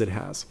 the opposite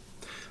has.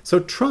 So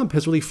Trump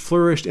has really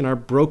flourished in our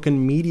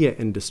broken media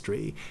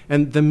industry,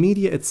 and the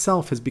media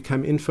itself has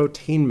become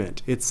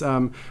infotainment.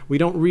 We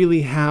don't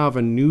really have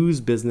a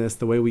news business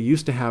the way we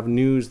used to have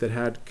news that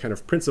had kind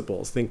of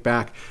principles. Think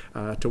back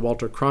to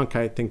Walter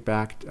Cronkite, think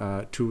back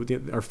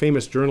to our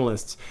famous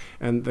journalists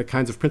and the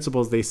kinds of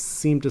principles they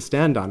seem to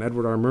stand on,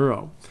 Edward R.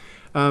 Murrow.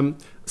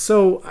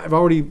 So I've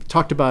already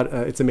talked about,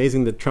 it's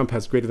amazing that Trump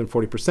has greater than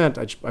 40%.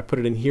 I put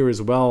it in here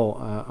as well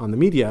on the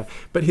media,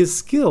 but his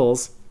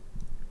skills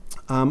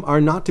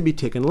are not to be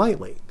taken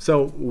lightly.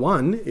 So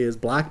one is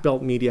black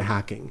belt media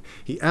hacking.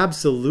 He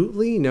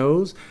absolutely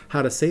knows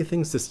how to say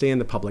things to stay in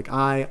the public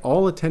eye.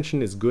 All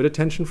attention is good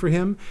attention for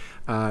him.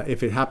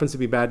 If it happens to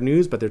be bad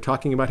news, but they're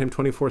talking about him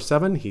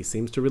 24/7, he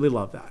seems to really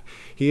love that.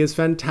 He is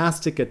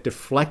fantastic at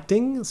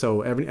deflecting.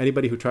 So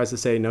anybody who tries to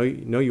say, no,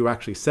 you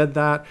actually said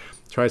that,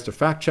 tries to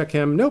fact check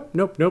him. Nope.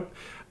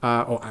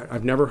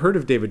 I've never heard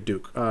of David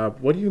Duke.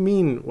 What do you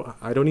mean?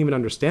 I don't even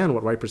understand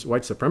what white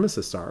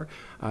supremacists are,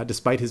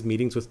 despite his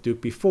meetings with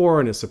Duke before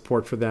and his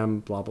support for them,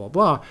 blah, blah,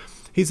 blah.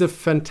 He's a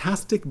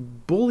fantastic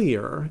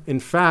bullier. In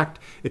fact,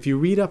 if you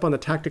read up on the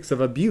tactics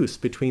of abuse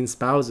between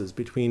spouses,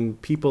 between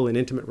people in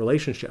intimate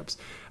relationships,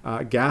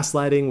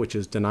 gaslighting, which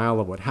is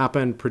denial of what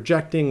happened,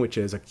 projecting, which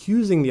is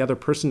accusing the other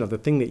person of the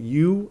thing that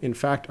you, in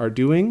fact, are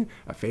doing,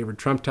 a favorite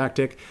Trump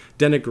tactic,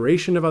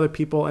 denigration of other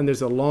people, and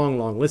there's a long,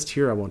 long list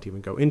here. I won't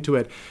even go into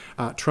it.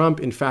 Trump,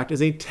 in fact,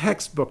 is a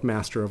textbook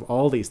master of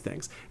all these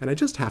things. And I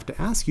just have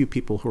to ask you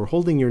people who are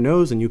holding your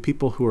nose and you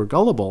people who are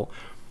gullible,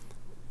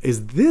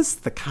 is this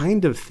the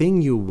kind of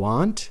thing you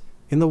want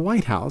in the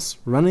White House,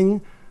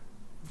 running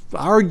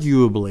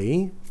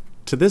arguably,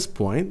 to this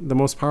point, the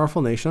most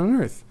powerful nation on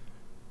earth?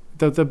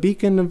 The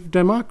beacon of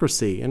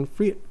democracy and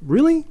free.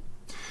 Really?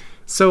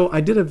 So I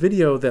did a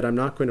video that I'm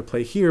not going to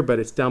play here, but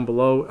it's down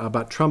below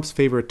about Trump's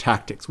favorite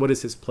tactics. What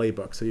is his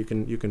playbook? So you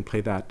can play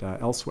that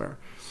elsewhere.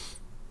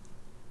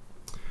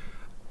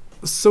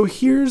 So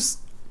here's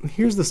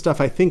the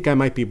stuff I think I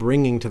might be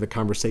bringing to the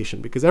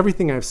conversation, because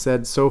everything I've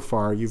said so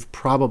far, you've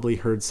probably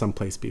heard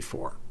someplace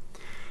before.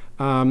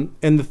 And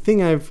the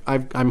thing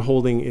I'm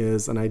holding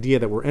is an idea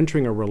that we're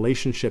entering a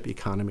relationship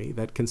economy,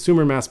 that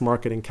consumer mass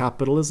marketing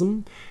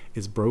capitalism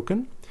is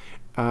broken,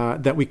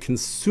 that we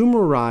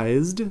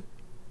consumerized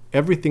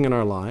everything in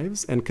our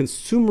lives, and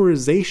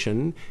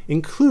consumerization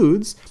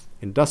includes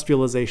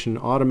industrialization,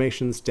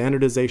 automation,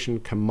 standardization,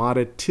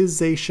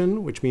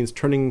 commoditization, which means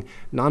turning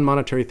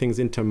non-monetary things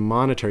into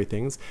monetary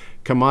things,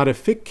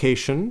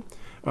 commodification,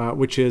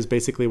 which is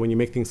basically when you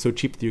make things so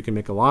cheap that you can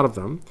make a lot of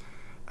them,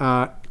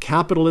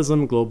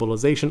 capitalism,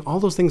 globalization, all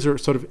those things are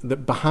sort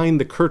of behind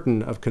the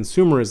curtain of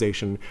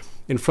consumerization.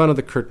 In front of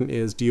the curtain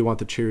is, do you want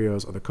the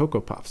Cheerios or the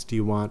Cocoa Puffs? Do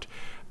you want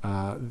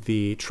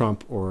the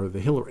Trump or the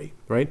Hillary,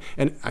 right?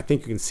 And I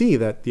think you can see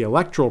that the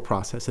electoral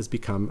process has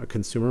become a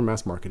consumer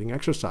mass marketing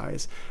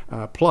exercise,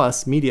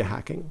 plus media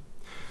hacking.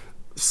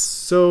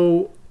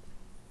 So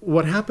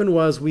what happened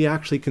was we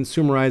actually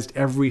consumerized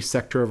every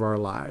sector of our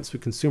lives. We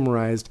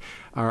consumerized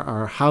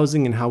our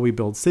housing and how we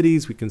build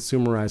cities. We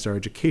consumerized our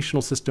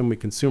educational system. We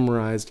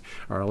consumerized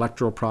our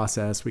electoral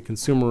process. We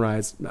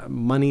consumerized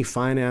money,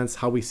 finance,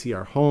 how we see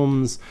our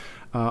homes.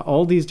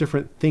 All these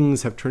different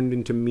things have turned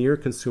into mere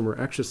consumer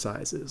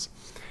exercises.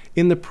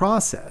 In the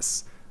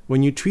process,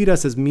 when you treat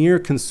us as mere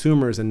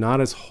consumers and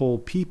not as whole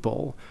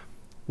people,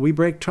 we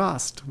break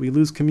trust, we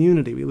lose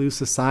community, we lose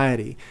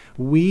society,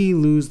 we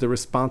lose the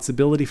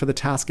responsibility for the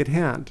task at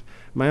hand.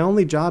 My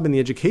only job in the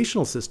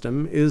educational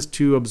system is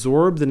to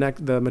absorb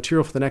the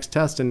material for the next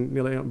test and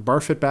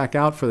barf it back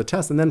out for the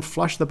test and then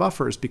flush the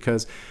buffers,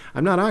 because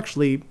I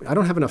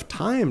don't have enough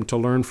time to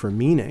learn for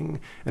meaning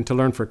and to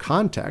learn for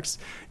context.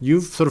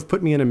 You've sort of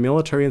put me in a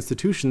military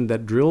institution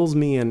that drills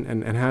me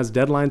and has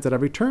deadlines at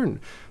every turn.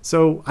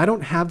 So I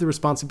don't have the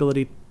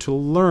responsibility to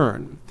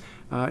learn.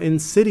 In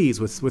cities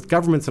with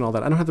governments and all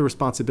that, I don't have the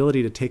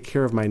responsibility to take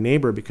care of my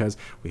neighbor because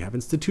we have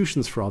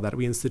institutions for all that.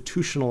 We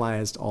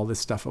institutionalized all this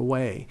stuff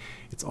away.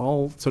 It's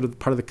all sort of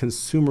part of the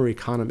consumer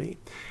economy.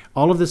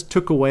 All of this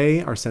took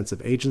away our sense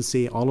of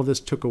agency. All of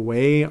this took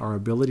away our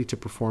ability to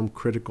perform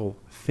critical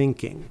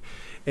thinking.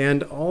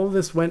 And all of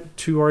this went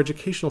to our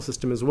educational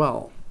system as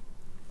well.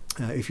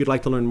 If you'd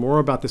like to learn more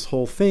about this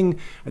whole thing,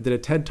 I did a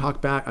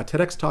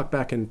TEDx talk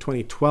back in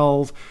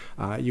 2012.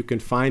 You can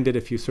find it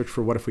if you search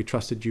for What If We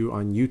Trusted You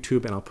on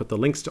YouTube, and I'll put the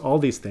links to all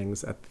these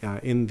things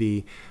in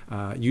the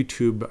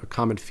YouTube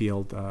comment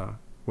field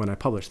when I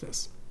publish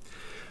this.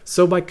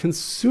 So by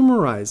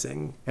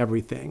consumerizing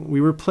everything, we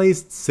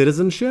replaced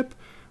citizenship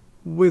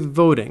with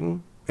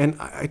voting. And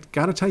I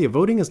got to tell you,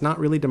 voting is not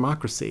really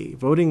democracy.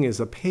 Voting is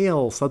a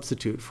pale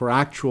substitute for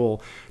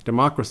actual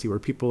democracy, where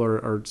people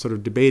are sort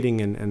of debating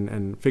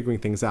and figuring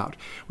things out.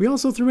 We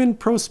also threw in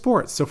pro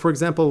sports. So, for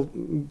example,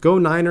 go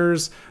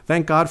Niners.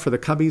 Thank God for the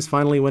Cubbies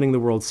finally winning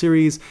the World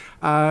Series.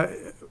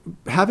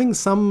 Having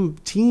some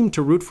team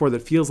to root for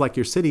that feels like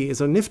your city is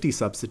a nifty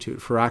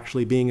substitute for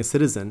actually being a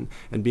citizen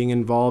and being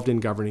involved in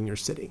governing your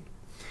city.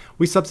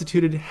 We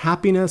substituted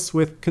happiness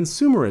with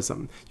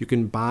consumerism. You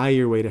can buy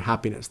your way to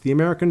happiness. The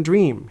American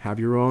dream, have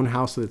your own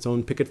house with its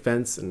own picket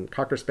fence and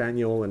Cocker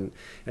Spaniel and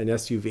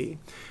SUV.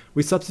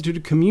 We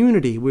substituted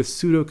community with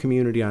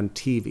pseudo-community on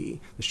TV,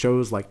 the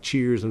shows like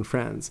Cheers and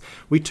Friends.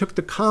 We took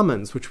the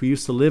commons, which we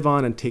used to live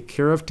on and take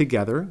care of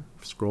together,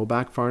 scroll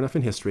back far enough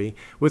in history,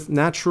 with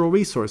natural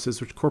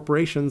resources, which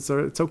corporations,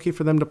 it's okay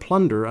for them to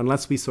plunder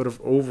unless we sort of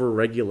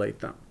over-regulate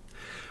them.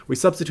 We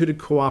substituted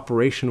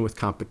cooperation with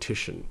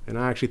competition. And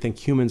I actually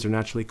think humans are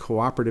naturally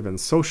cooperative and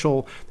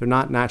social. They're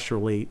not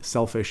naturally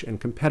selfish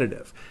and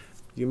competitive.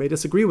 You may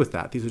disagree with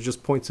that. These are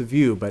just points of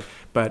view,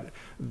 but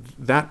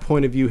that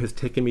point of view has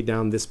taken me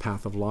down this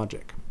path of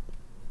logic.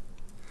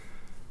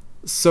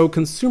 So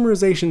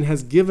consumerization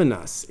has given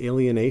us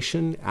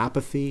alienation,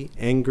 apathy,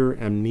 anger,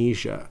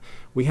 amnesia.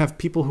 We have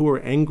people who are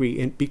angry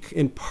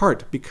in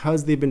part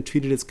because they've been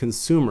treated as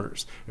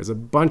consumers. There's a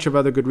bunch of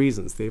other good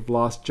reasons. They've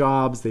lost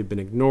jobs, they've been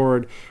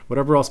ignored,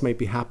 whatever else might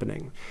be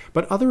happening.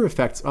 But other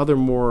effects, other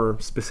more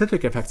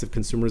specific effects of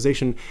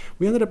consumerization,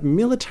 we ended up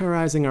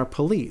militarizing our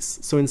police.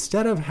 So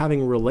instead of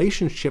having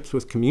relationships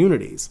with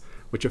communities,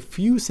 which a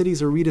few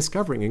cities are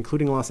rediscovering,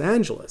 including Los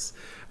Angeles,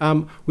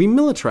 we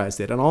militarized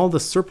it, and all the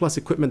surplus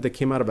equipment that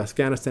came out of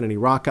Afghanistan and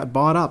Iraq got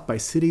bought up by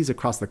cities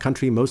across the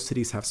country. Most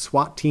cities have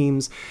SWAT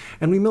teams,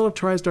 and we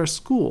militarized our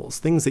schools.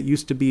 Things that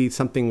used to be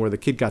something where the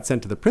kid got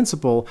sent to the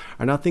principal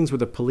are now things where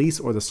the police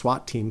or the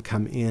SWAT team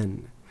come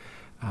in.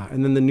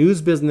 And then the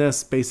news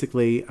business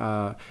basically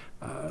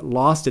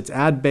lost its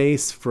ad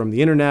base from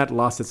the internet,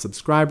 lost its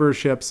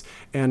subscriberships,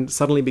 and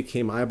suddenly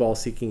became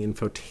eyeball-seeking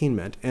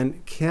infotainment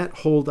and can't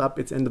hold up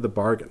its end of the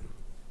bargain.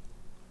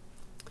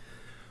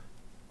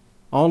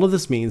 All of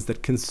this means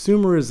that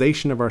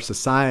consumerization of our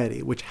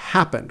society, which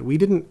happened, we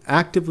didn't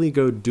actively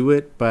go do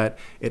it, but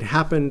it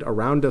happened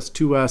around us,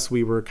 to us.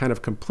 We were kind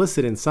of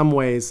complicit in some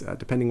ways,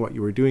 depending what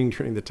you were doing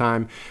during the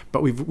time,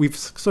 but we've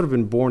sort of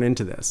been born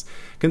into this.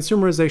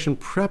 Consumerization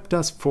prepped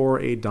us for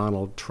a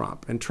Donald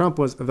Trump, and Trump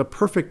was the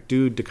perfect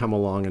dude to come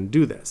along and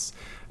do this.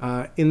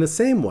 In the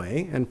same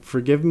way, and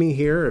forgive me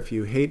here if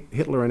you hate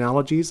Hitler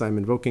analogies, I'm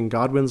invoking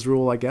Godwin's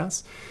rule, I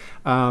guess.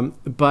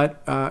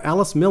 But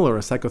Alice Miller,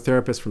 a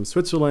psychotherapist from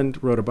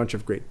Switzerland, wrote a bunch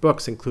of great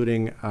books,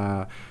 including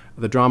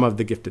The Drama of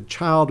the Gifted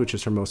Child, which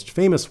is her most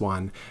famous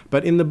one.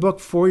 But in the book,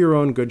 For Your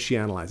Own Good, she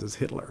analyzes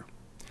Hitler.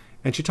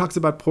 And she talks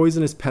about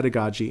poisonous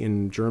pedagogy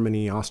in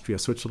Germany, Austria,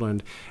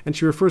 Switzerland, and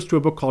she refers to a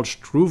book called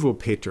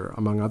Struwwelpeter,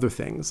 among other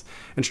things.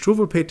 And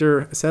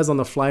Struwwelpeter says on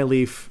the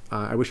flyleaf,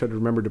 I wish I'd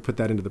remembered to put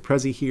that into the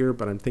Prezi here,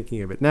 but I'm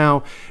thinking of it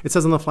now. It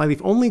says on the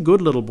flyleaf, only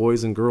good little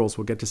boys and girls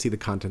will get to see the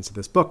contents of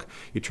this book.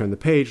 You turn the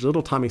page,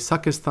 little Tommy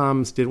sucked his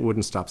thumb,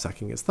 wouldn't stop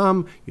sucking his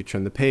thumb. You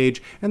turn the page,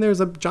 and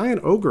there's a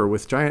giant ogre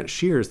with giant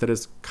shears that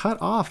has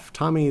cut off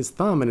Tommy's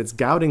thumb, and it's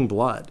gouting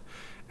blood.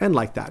 And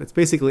like that. It's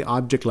basically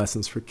object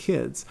lessons for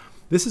kids.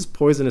 This is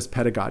poisonous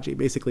pedagogy,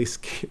 basically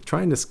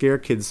trying to scare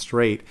kids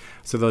straight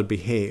so they'll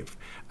behave.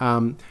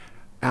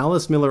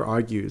 Alice Miller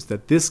argues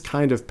that this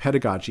kind of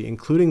pedagogy,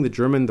 including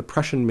the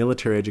Prussian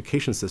military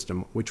education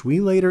system, which we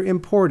later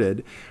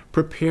imported,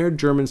 prepared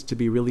Germans to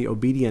be really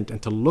obedient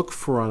and to look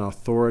for an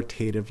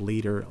authoritative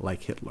leader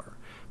like Hitler.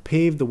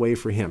 Paved the way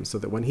for him so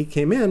that when he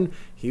came in,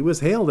 he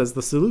was hailed as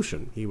the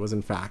solution. He was,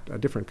 in fact, a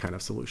different kind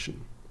of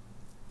solution.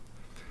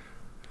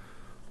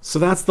 So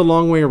that's the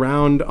long way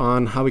around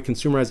on how we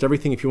consumerized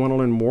everything. If you want to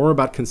learn more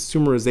about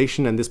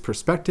consumerization and this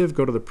perspective,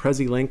 go to the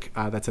Prezi link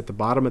that's at the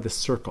bottom of this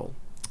circle.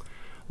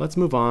 Let's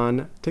move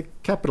on to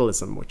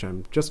capitalism, which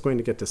I'm just going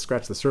to get to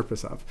scratch the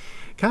surface of.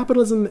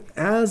 Capitalism,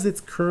 as it's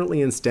currently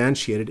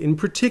instantiated, in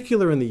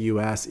particular in the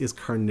US, is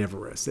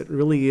carnivorous. It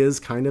really is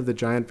kind of the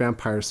giant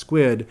vampire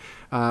squid,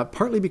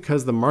 partly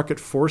because the market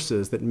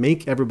forces that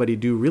make everybody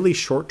do really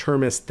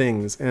short-termist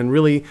things and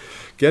really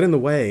get in the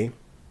way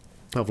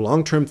of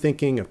long-term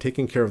thinking, of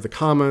taking care of the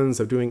commons,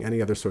 of doing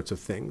any other sorts of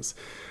things.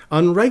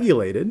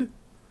 Unregulated,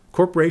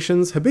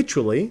 corporations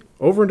habitually,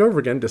 over and over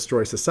again,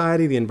 destroy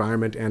society, the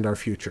environment, and our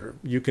future.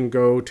 You can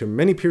go to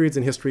many periods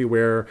in history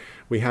where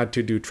we had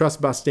to do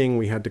trust busting,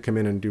 we had to come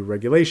in and do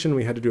regulation,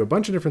 we had to do a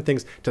bunch of different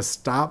things to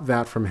stop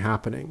that from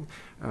happening.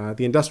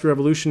 The Industrial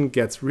Revolution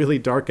gets really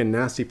dark and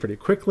nasty pretty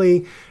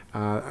quickly.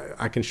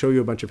 I can show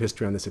you a bunch of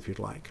history on this if you'd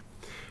like.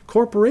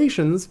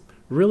 Corporations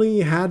really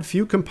had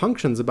few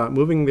compunctions about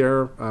moving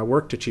their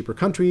work to cheaper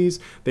countries.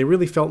 They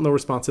really felt no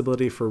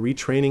responsibility for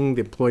retraining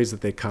the employees that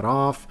they cut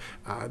off.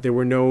 There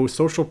were no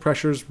social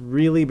pressures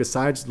really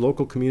besides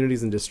local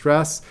communities in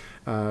distress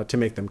to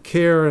make them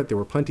care. There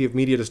were plenty of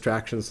media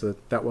distractions so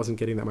that wasn't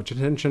getting that much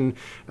attention.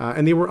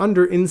 And they were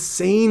under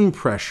insane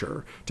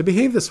pressure to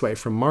behave this way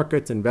from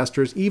markets,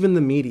 investors, even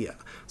the media.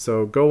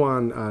 So go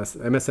on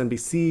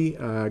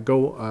MSNBC,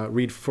 go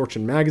read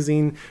Fortune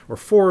magazine or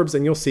Forbes,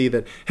 and you'll see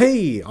that,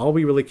 hey, all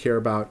we really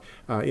care about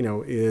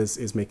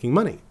is making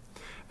money.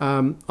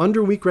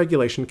 Under weak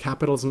regulation,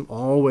 capitalism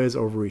always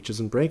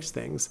overreaches and breaks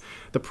things.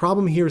 The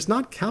problem here is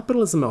not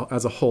capitalism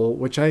as a whole,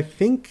 which I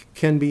think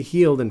can be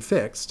healed and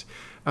fixed,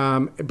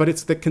 but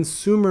it's the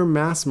consumer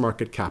mass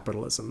market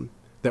capitalism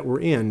that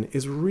we're in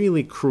is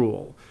really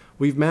cruel.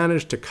 We've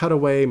managed to cut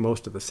away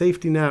most of the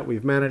safety net.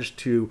 We've managed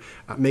to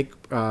make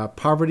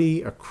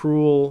poverty a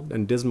cruel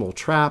and dismal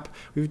trap.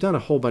 We've done a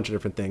whole bunch of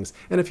different things.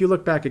 And if you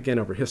look back again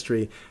over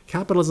history,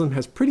 capitalism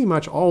has pretty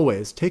much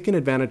always taken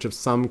advantage of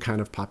some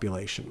kind of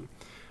population.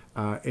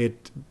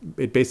 It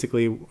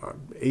basically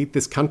ate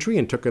this country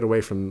and took it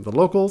away from the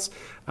locals.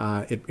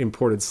 It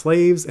imported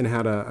slaves and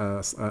had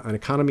an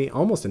economy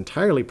almost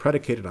entirely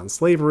predicated on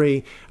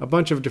slavery, a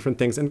bunch of different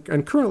things.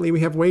 And currently we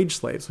have wage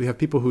slaves. We have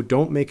people who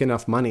don't make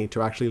enough money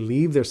to actually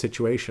leave their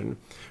situation,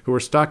 who are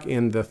stuck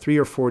in the 3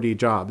 or 4D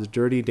jobs,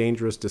 dirty,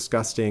 dangerous,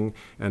 disgusting,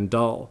 and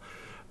dull.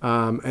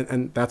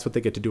 And that's what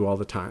they get to do all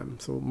the time.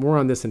 So more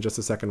on this in just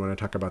a second when I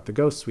talk about the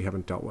ghosts we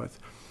haven't dealt with.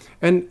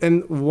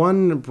 And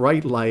one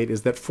bright light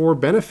is that for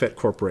benefit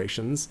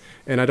corporations,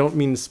 and I don't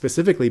mean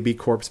specifically B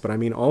Corps, but I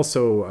mean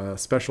also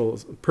special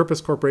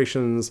purpose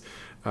corporations,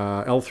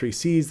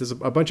 L3Cs, there's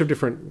a bunch of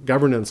different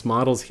governance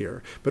models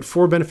here. But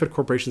for benefit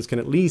corporations can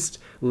at least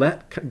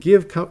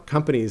give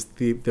companies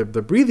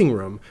the breathing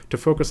room to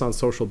focus on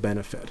social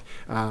benefit.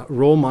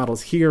 Role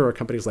models here are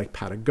companies like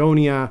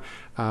Patagonia.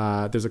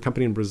 There's a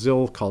company in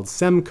Brazil called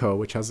Semco,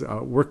 which has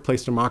a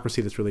workplace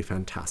democracy that's really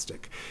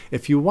fantastic.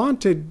 If you want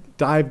to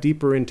dive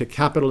deeper into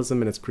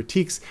capitalism and its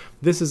critiques,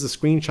 this is a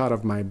screenshot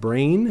of my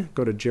brain.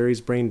 Go to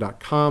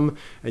jerrysbrain.com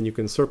and you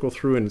can circle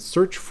through and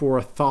search for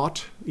a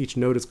thought. Each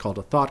note is called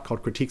a thought,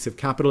 called Critiques of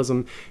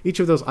Capitalism. Each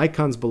of those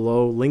icons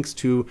below links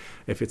to,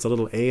 if it's a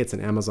little A, it's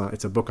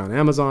a book on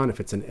Amazon.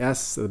 If it's an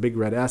S, the big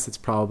red S, it's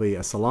probably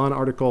a Salon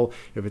article.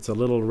 If it's a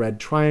little red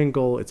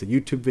triangle, it's a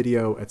YouTube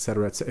video,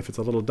 etc. If it's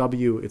a little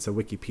W, it's a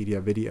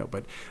Wikipedia video.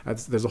 But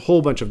there's a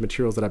whole bunch of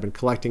materials that I've been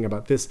collecting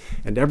about this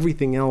and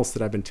everything else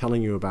that I've been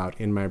telling you about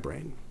in my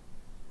brain.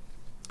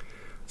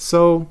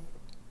 So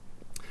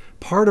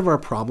part of our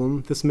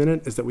problem this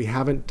minute is that we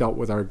haven't dealt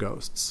with our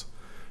ghosts.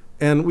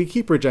 And we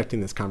keep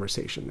rejecting this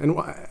conversation.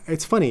 And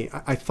it's funny,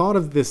 I thought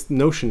of this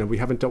notion of we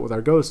haven't dealt with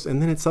our ghosts,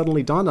 and then it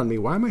suddenly dawned on me,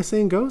 why am I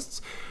saying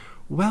ghosts?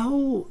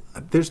 Well,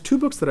 there's 2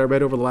 books that I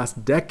read over the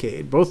last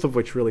decade, both of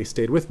which really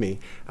stayed with me.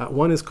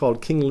 One is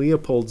called King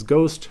Leopold's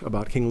Ghost,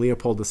 about King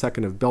Leopold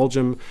II of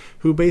Belgium,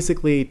 who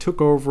basically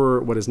took over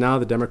what is now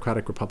the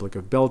Democratic Republic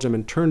of Belgium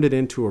and turned it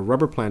into a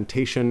rubber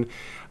plantation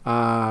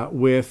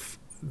with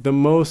the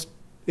most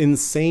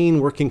insane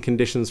working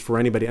conditions for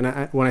anybody.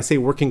 And when I say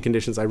working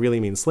conditions, I really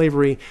mean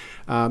slavery.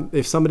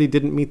 If somebody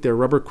didn't meet their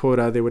rubber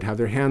quota, they would have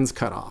their hands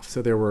cut off.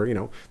 So there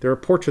are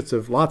portraits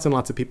of lots and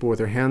lots of people with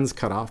their hands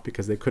cut off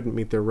because they couldn't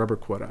meet their rubber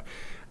quota.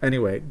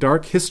 Anyway,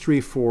 dark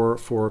history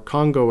for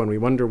Congo, and we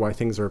wonder why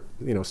things are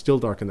still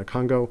dark in the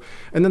Congo.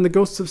 And then the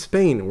Ghosts of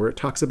Spain, where it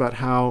talks about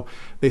how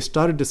they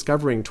started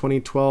discovering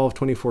 2012,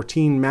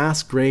 2014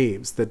 mass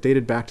graves that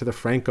dated back to the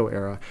Franco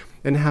era,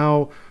 and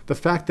how the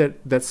fact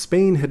that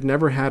Spain had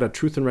never had a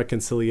truth and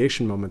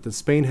reconciliation moment, that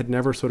Spain had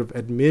never sort of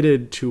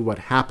admitted to what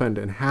happened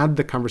and had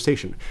the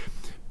conversation.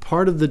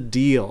 Part of the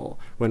deal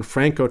when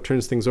Franco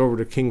turns things over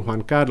to King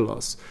Juan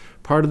Carlos,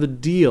 Part of the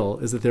deal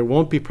is that there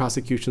won't be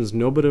prosecutions.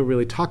 Nobody will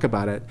really talk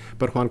about it.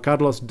 But Juan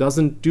Carlos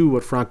doesn't do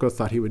what Franco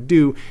thought he would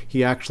do.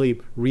 He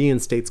actually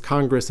reinstates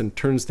Congress and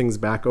turns things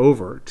back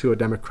over to a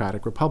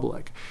democratic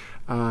republic.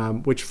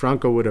 Which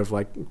Franco would have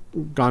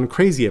gone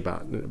crazy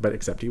about, but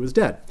except he was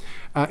dead.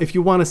 If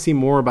you want to see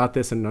more about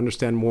this and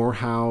understand more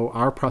how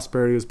our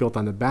prosperity was built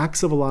on the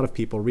backs of a lot of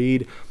people,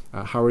 read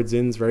Howard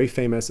Zinn's very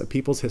famous A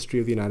People's History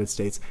of the United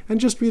States, and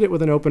just read it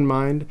with an open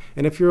mind.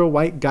 And if you're a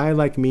white guy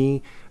like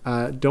me,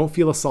 don't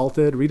feel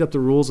assaulted. Read up the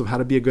rules of how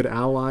to be a good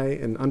ally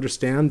and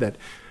understand that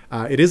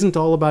it isn't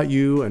all about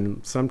you,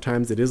 and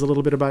sometimes it is a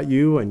little bit about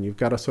you, and you've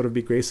got to sort of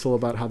be graceful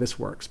about how this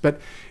works.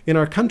 But in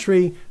our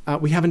country,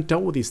 we haven't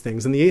dealt with these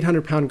things, and the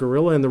 800-pound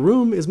gorilla in the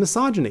room is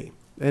misogyny,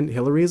 and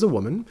Hillary is a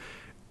woman,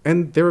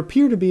 and there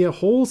appear to be a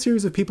whole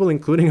series of people,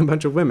 including a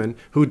bunch of women,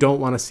 who don't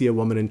want to see a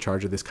woman in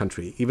charge of this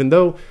country, even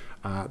though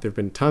there have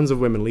been tons of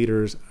women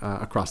leaders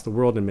across the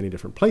world in many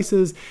different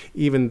places.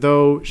 Even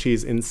though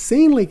she's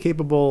insanely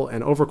capable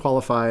and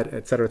overqualified,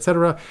 et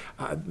cetera,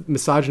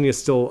 misogyny is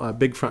still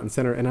big front and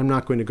center, and I'm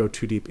not going to go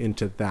too deep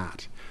into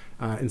that.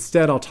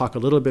 Instead, I'll talk a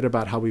little bit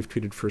about how we've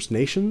treated First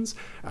Nations.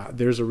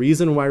 There's a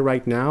reason why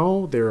right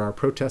now there are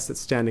protests at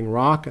Standing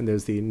Rock, and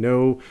there's the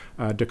No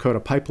Dakota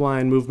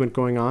Pipeline movement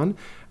going on.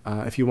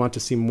 If you want to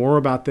see more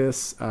about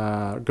this,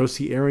 go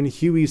see Aaron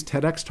Huey's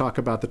TEDx talk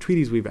about the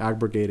treaties we've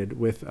abrogated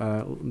with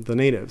the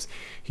natives.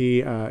 He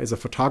is a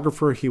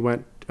photographer. He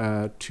went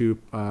to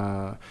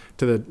the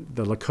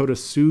Lakota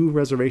Sioux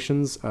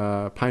reservations,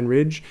 Pine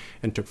Ridge,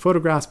 and took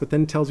photographs, but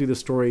then tells you the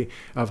story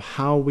of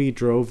how we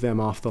drove them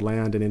off the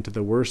land and into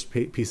the worst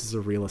pieces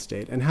of real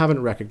estate, and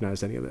haven't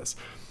recognized any of this.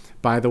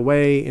 By the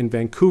way, in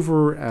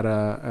Vancouver at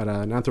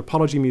an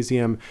anthropology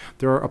museum,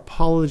 there are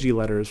apology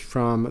letters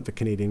from the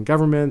Canadian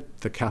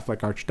government, the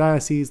Catholic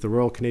Archdiocese, the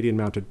Royal Canadian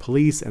Mounted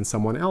Police, and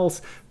someone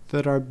else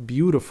that are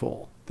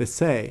beautiful. They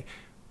say,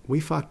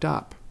 we fucked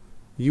up.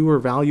 You were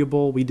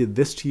valuable. We did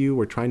this to you.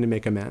 We're trying to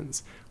make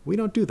amends. We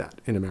don't do that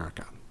in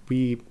America.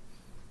 We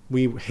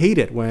hate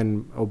it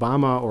when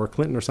Obama or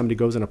Clinton or somebody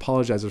goes and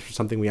apologizes for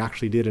something we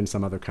actually did in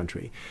some other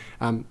country.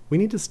 We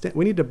need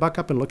to buck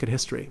up and look at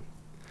history.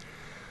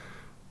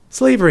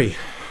 Slavery,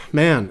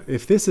 man,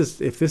 if this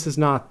is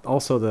not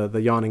also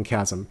the yawning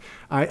chasm.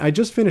 I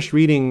just finished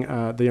reading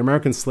The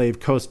American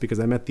Slave Coast because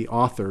I met the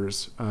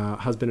authors,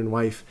 husband and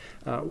wife,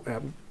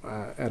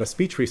 at a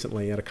speech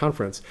recently at a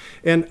conference.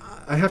 And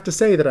I have to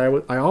say that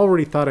I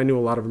already thought I knew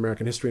a lot of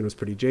American history and was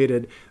pretty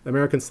jaded. The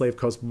American Slave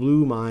Coast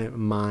blew my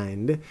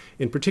mind,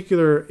 in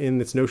particular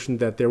in its notion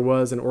that there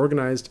was an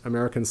organized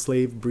American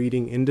slave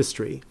breeding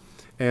industry,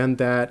 and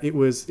that it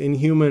was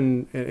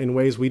inhuman in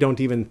ways we don't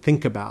even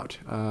think about.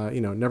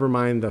 Never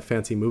mind the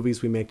fancy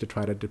movies we make to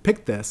try to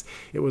depict this.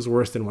 It was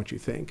worse than what you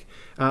think.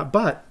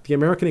 But the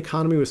American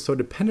economy was so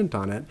dependent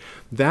on it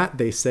that,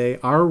 they say,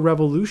 our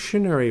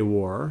Revolutionary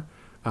War,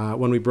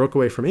 when we broke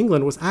away from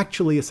England, was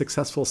actually a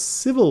successful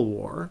civil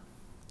war,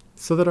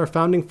 so that our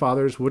founding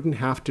fathers wouldn't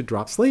have to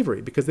drop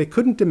slavery, because they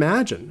couldn't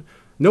imagine,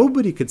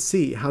 nobody could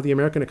see how the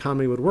American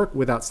economy would work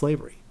without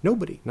slavery.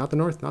 Nobody, not the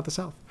North, not the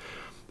South.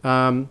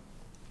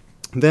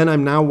 Then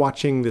I'm now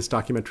watching this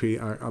documentary,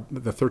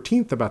 the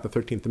 13th, about the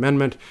 13th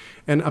Amendment,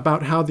 and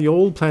about how the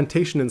old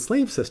plantation and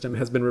slave system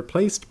has been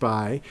replaced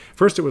by,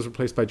 first it was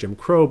replaced by Jim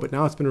Crow, but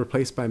now it's been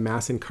replaced by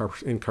mass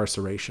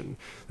incarceration,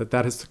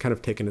 that has kind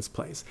of taken its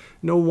place.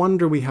 No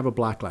wonder we have a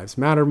Black Lives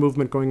Matter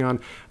movement going on.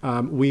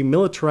 We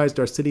militarized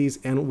our cities,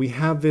 and we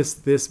have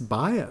this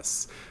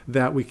bias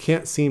that we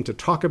can't seem to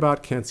talk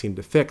about, can't seem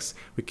to fix.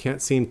 We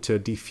can't seem to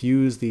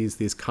defuse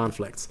these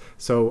conflicts.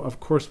 So, of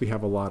course, we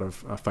have a lot of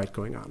fight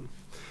going on.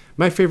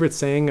 My favorite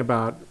saying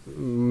about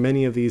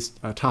many of these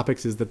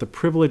topics is that the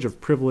privilege of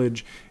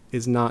privilege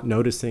is not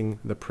noticing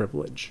the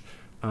privilege.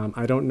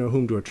 I don't know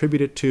whom to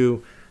attribute it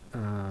to.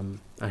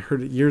 I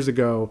heard it years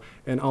ago,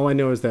 and all I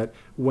know is that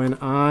when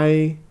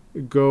I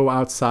go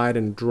outside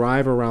and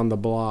drive around the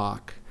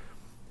block,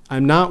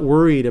 I'm not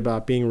worried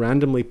about being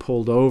randomly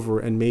pulled over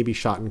and maybe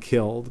shot and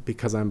killed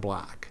because I'm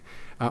black.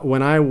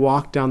 When I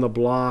walk down the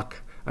block,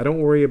 I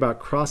don't worry about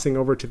crossing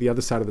over to the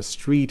other side of the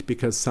street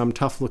because some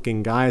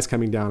tough-looking guy is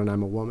coming down and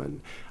I'm a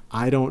woman.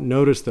 I don't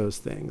notice those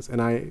things, and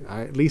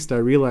at least I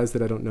realize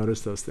that I don't notice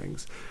those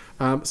things.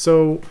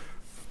 So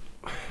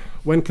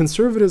when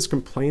conservatives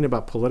complain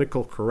about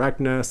political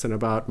correctness and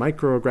about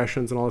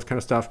microaggressions and all this kind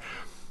of stuff,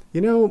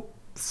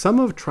 some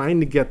of trying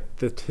to get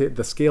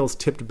the scales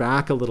tipped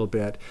back a little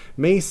bit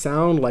may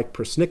sound like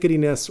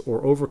persnicketiness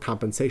or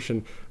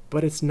overcompensation,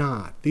 but it's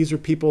not. These are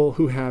people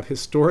who have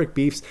historic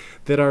beefs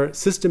that are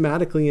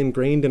systematically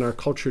ingrained in our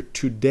culture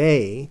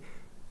today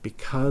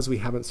because we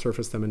haven't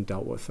surfaced them and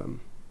dealt with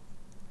them.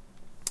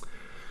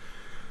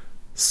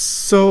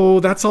 So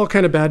that's all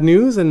kind of bad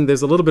news, and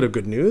there's a little bit of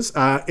good news.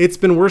 It's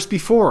been worse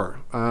before.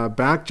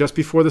 Back just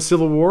before the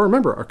Civil War,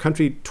 remember, our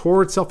country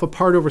tore itself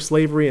apart over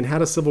slavery and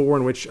had a civil war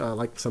in which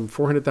like some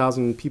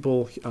 400,000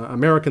 people,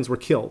 Americans, were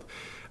killed.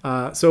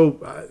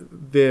 So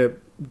the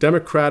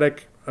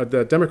Democratic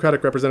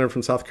representative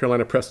from South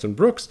Carolina, Preston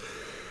Brooks,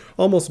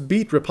 almost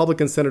beat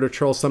Republican Senator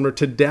Charles Sumner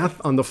to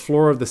death on the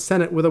floor of the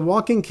Senate with a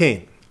walking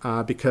cane.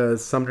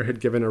 because Sumner had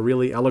given a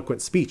really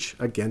eloquent speech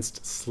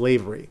against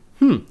slavery.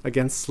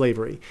 Against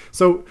slavery.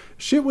 So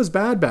shit was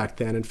bad back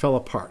then and fell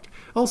apart.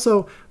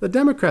 Also, the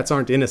Democrats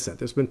aren't innocent.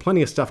 There's been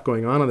plenty of stuff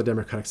going on the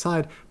Democratic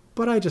side,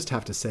 but I just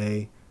have to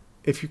say,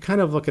 if you kind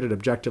of look at it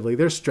objectively,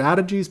 their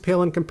strategies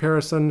pale in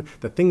comparison,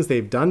 the things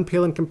they've done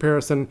pale in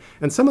comparison,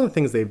 and some of the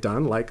things they've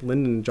done, like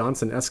Lyndon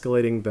Johnson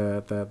escalating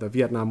the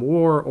Vietnam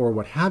War or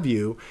what have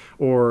you,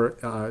 or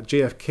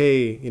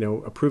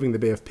JFK, approving the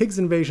Bay of Pigs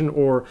invasion,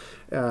 or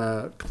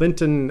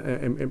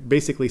Clinton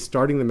basically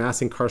starting the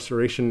mass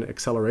incarceration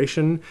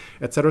acceleration,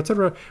 et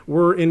cetera,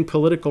 were in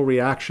political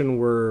reaction,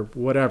 were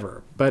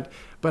whatever. But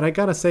I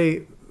gotta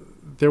say,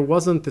 there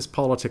wasn't this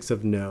politics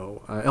of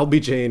no.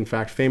 LBJ, in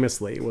fact,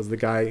 famously was the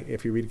guy,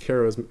 if you read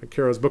Caro's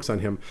books on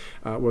him,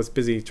 was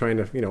busy trying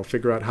to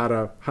figure out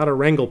how to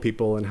wrangle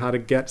people and how to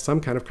get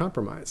some kind of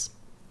compromise.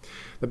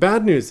 The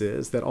bad news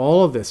is that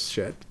all of this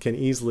shit can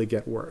easily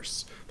get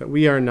worse, that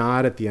we are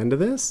not at the end of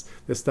this.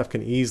 This stuff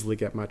can easily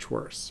get much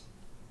worse.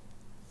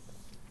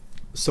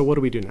 So what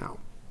do we do now?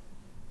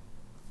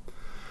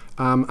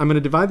 I'm going to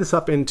divide this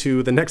up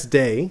into the next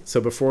day, so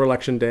before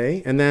Election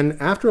Day, and then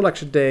after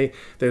Election Day,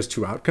 there's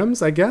two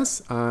outcomes, I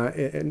guess.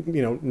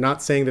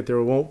 Not saying that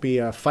there won't be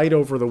a fight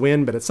over the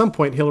win, but at some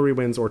point Hillary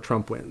wins or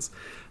Trump wins.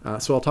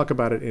 So I'll talk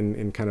about it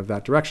in kind of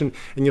that direction.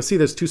 And you'll see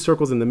there's two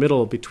circles in the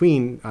middle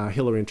between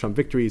Hillary and Trump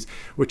victories,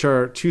 which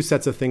are two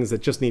sets of things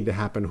that just need to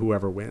happen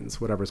whoever wins,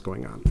 whatever's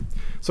going on.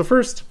 So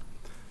first,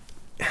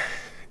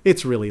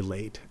 it's really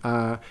late.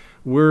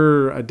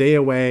 We're a day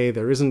away.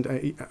 There isn't,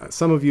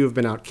 some of you have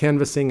been out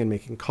canvassing and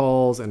making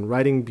calls and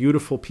writing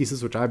beautiful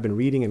pieces, which I've been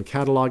reading and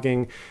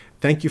cataloging.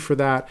 Thank you for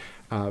that.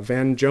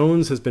 Van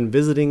Jones has been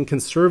visiting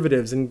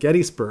conservatives in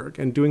Gettysburg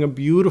and doing a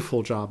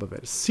beautiful job of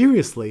it.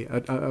 Seriously,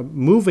 a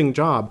moving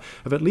job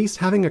of at least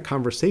having a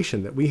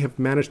conversation that we have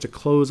managed to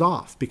close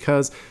off,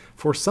 because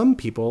for some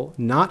people,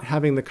 not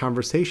having the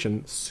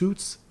conversation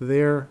suits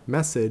their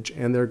message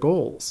and their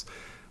goals,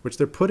 which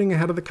they're putting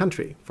ahead of the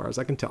country, as far as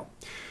I can tell.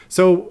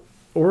 So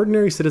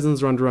ordinary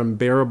citizens are under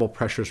unbearable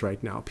pressures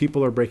right now.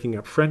 People are breaking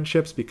up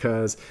friendships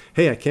because,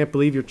 hey, I can't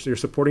believe you're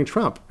supporting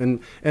Trump. And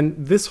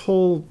this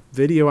whole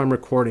video I'm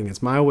recording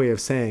is my way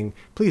of saying,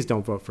 please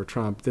don't vote for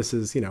Trump. This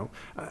is,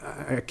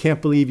 I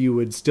can't believe you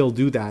would still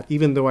do that,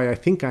 even though I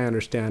think I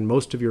understand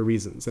most of your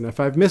reasons. And if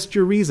I've missed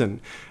your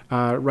reason,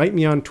 write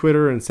me on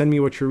Twitter and send me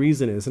what your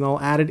reason is, and I'll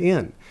add it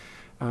in.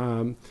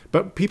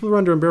 But people are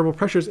under unbearable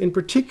pressures, in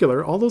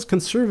particular, all those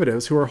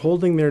conservatives who are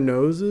holding their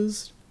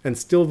noses and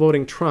still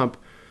voting Trump.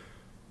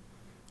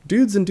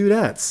 Dudes and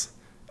dudettes,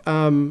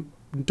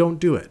 don't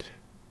do it.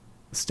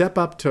 Step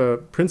up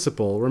to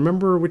principle.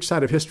 Remember which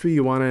side of history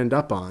you want to end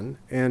up on,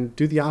 and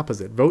do the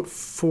opposite. Vote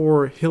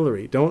for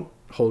Hillary. Don't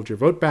hold your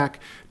vote back.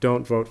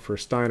 Don't vote for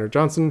Stein or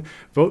Johnson.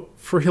 Vote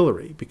for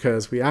Hillary,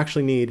 because we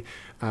actually need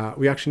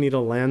a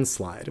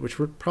landslide, which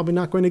we're probably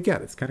not going to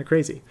get. It's kind of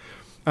crazy.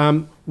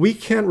 We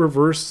can't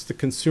reverse the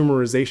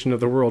consumerization of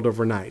the world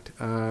overnight.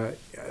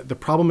 The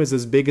problem is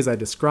as big as I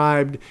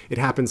described. It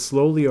happens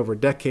slowly over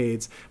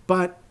decades.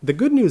 But the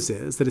good news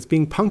is that it's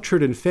being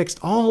punctured and fixed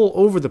all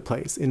over the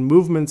place in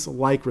movements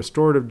like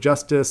restorative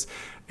justice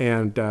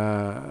and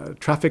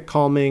traffic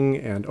calming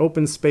and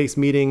open space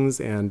meetings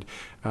and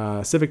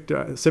civic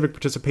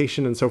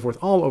participation and so forth,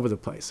 all over the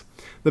place.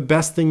 The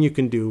best thing you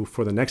can do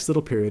for the next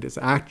little period is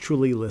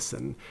actually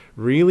listen.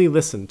 Really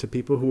listen to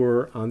people who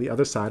are on the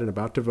other side and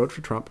about to vote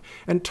for Trump,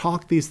 and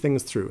talk these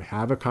things through.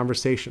 Have a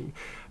conversation.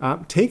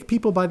 Take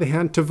people by the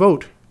hand to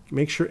vote.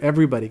 Make sure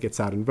everybody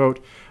gets out and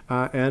vote.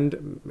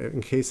 And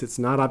in case it's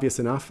not obvious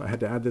enough, I had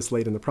to add this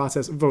late in the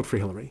process, vote for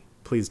Hillary.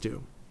 Please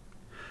do.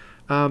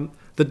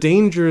 The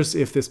dangers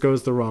if this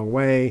goes the wrong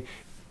way,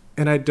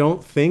 and I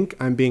don't think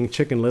I'm being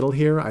Chicken Little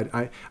here.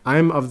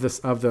 I'm of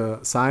the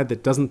side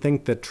that doesn't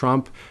think that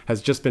Trump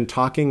has just been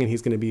talking and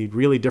he's going to be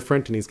really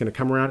different and he's going to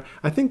come around.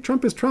 I think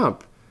Trump is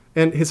Trump.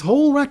 And his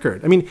whole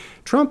record, I mean,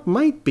 Trump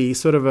might be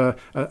sort of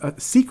a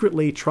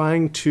secretly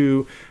trying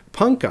to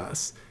punk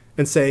us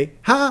and say,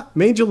 ha,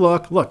 made you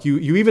look,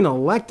 you even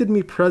elected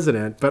me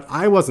president, but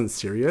I wasn't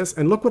serious.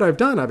 And look what I've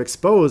done. I've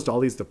exposed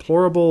all these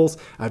deplorables.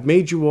 I've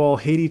made you all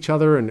hate each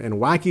other and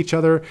whack each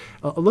other.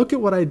 Look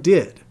at what I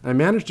did. I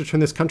managed to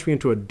turn this country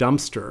into a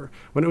dumpster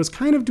when it was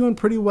kind of doing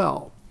pretty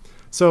well.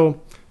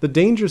 So the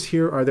dangers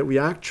here are that we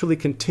actually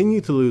continue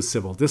to lose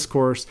civil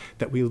discourse,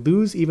 that we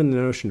lose even the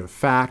notion of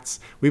facts.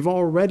 We've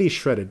already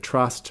shredded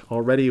trust,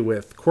 already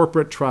with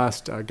corporate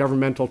trust,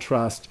 governmental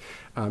trust,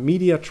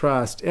 media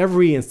trust.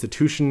 Every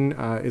institution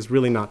is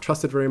really not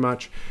trusted very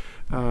much.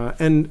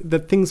 And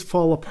that things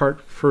fall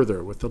apart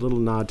further with the little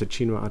nod to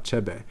Chinua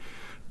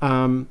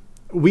Achebe.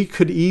 We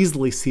could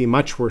easily see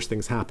much worse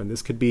things happen.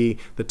 This could be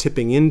the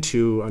tipping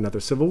into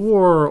another civil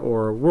war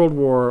or world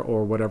war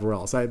or whatever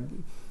else.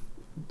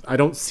 I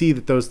don't see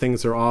that those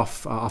things are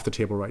off the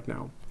table right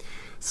now.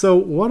 So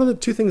what are the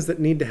two things that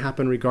need to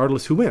happen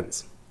regardless who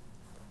wins?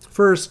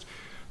 First,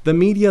 the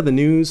media, the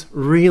news,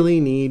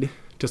 really need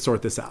to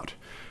sort this out.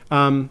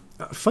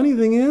 Funny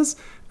thing is,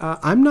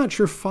 I'm not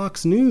sure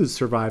Fox News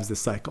survives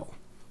this cycle.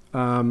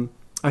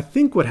 I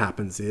think what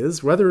happens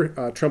is,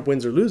 whether Trump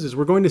wins or loses,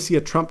 we're going to see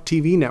a Trump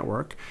TV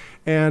network.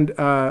 And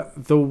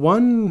the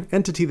one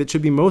entity that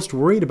should be most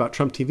worried about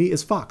Trump TV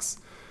is Fox.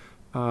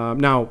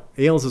 Now,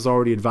 Ailes is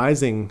already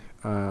advising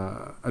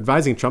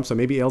Trump, so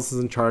maybe Ailes is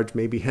in charge,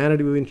 maybe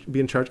Hannity will be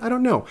in charge. I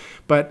don't know.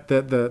 But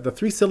the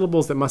three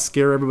syllables that must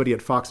scare everybody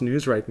at Fox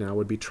News right now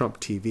would be Trump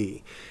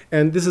TV.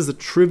 And this is a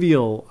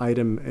trivial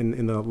item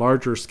in the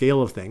larger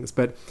scale of things,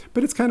 but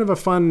it's kind of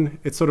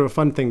it's sort of a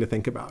fun thing to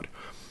think about.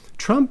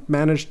 Trump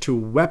managed to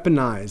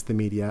weaponize the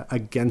media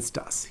against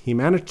us. He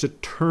managed to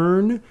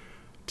turn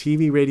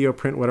TV, radio,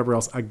 print, whatever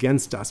else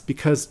against us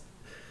because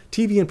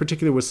TV in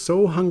particular was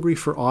so hungry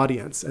for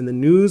audience, and the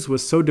news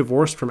was so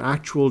divorced from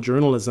actual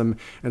journalism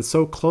and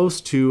so close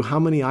to how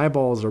many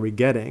eyeballs are we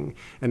getting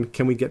and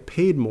can we get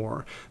paid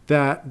more,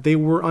 that they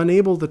were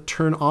unable to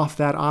turn off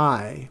that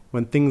eye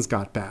when things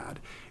got bad.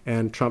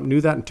 And Trump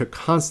knew that and took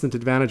constant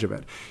advantage of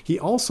it. He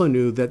also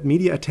knew that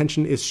media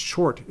attention is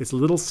short. It's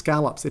little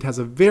scallops. It has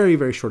a very,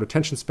 very short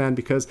attention span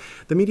because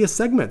the media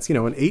segments, an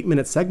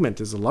 8-minute segment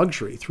is a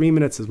luxury. 3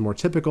 minutes is more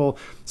typical.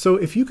 So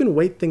if you can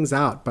wait things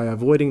out by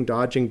avoiding,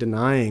 dodging,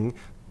 denying,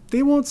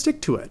 they won't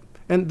stick to it.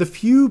 And the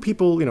few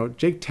people,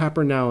 Jake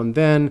Tapper now and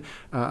then,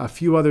 a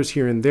few others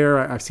here and there,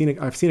 I've seen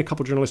a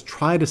couple journalists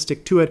try to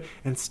stick to it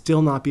and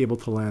still not be able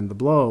to land the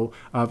blow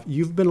of,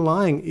 you've been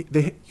lying.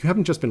 You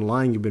haven't just been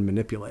lying, you've been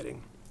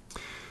manipulating.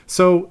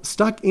 So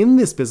stuck in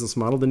this business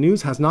model, the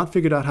news has not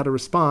figured out how to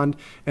respond,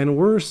 and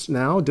worse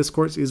now,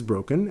 discourse is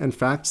broken and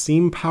facts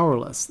seem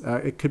powerless.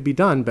 It could be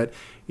done, but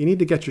you need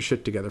to get your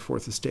shit together,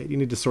 Fourth Estate. You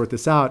need to sort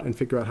this out and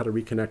figure out how to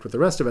reconnect with the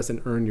rest of us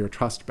and earn your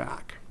trust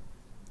back.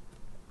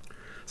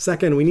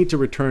 Second, we need to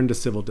return to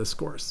civil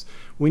discourse.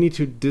 We need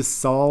to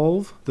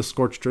dissolve the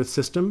scorched earth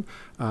system.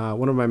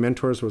 One of my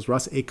mentors was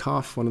Russ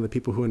Ackoff, one of the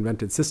people who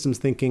invented systems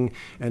thinking,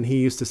 and he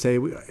used to say,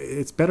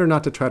 it's better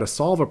not to try to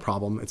solve a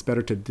problem, it's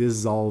better to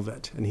dissolve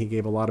it. And he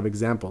gave a lot of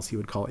examples he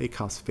would call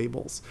Ackoff's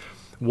fables.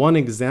 One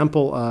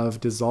example of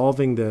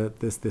dissolving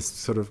this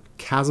sort of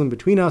chasm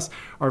between us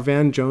are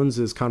Van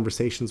Jones's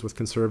conversations with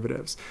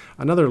conservatives.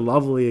 Another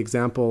lovely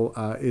example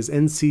is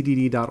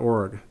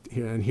ncdd.org.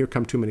 And here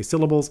come too many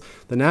syllables,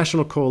 the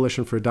National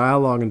Coalition for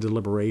Dialogue and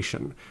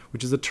Deliberation,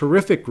 which is a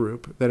terrific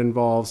group that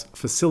involves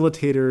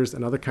facilitators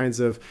and other kinds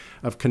of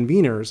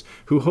conveners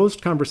who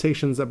host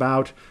conversations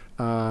about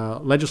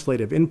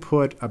legislative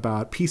input,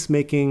 about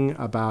peacemaking,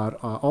 about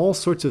all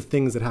sorts of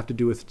things that have to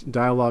do with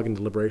dialogue and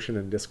deliberation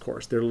and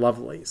discourse. They're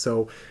lovely.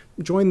 So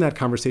join that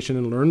conversation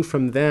and learn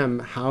from them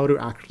how to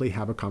actually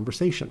have a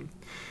conversation.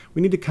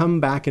 We need to come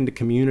back into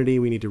community.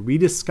 We need to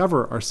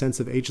rediscover our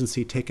sense of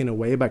agency taken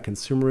away by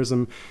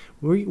consumerism.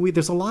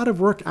 There's a lot of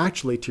work,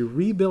 actually, to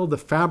rebuild the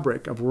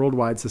fabric of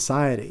worldwide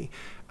society.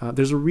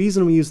 There's a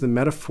reason we use the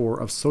metaphor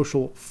of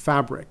social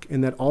fabric,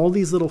 in that all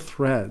these little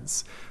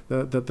threads,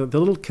 the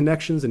little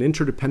connections and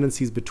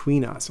interdependencies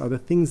between us are the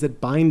things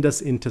that bind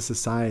us into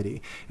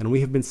society. And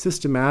we have been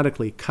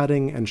systematically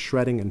cutting and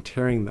shredding and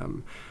tearing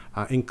them.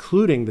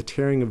 Including the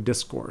tearing of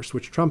discourse,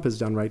 which Trump has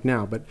done right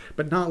now, but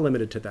not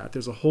limited to that.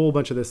 There's a whole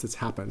bunch of this that's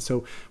happened.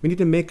 So we need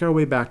to make our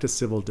way back to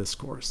civil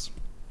discourse.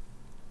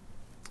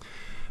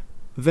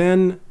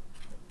 Then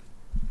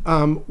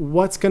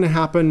what's going to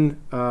happen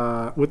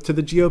to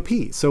the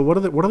GOP? So what are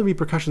the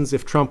repercussions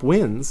if Trump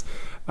wins?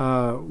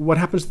 What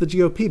happens to the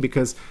GOP?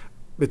 Because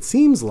it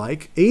seems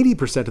like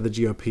 80% of the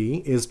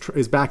GOP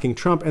is backing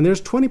Trump, and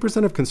there's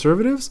 20% of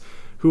conservatives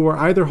who are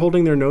either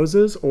holding their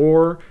noses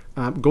or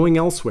going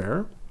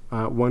elsewhere.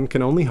 One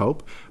can only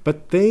hope,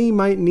 but they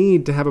might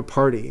need to have a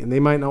party, and they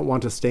might not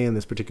want to stay in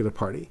this particular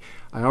party.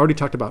 I already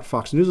talked about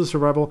Fox News'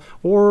 survival,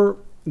 or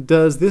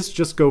does this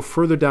just go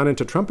further down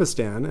into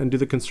Trumpistan, and do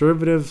the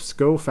conservatives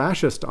go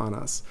fascist on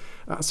us?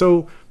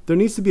 So there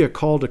needs to be a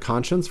call to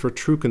conscience for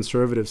true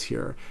conservatives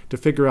here to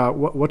figure out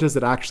what does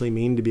it actually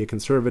mean to be a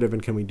conservative,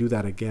 and can we do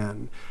that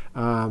again?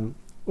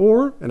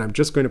 Or, and I'm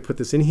just going to put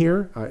this in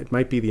here, it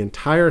might be the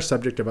entire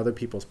subject of other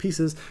people's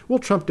pieces, will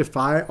Trump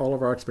defy all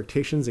of our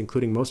expectations,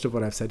 including most of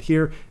what I've said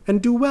here,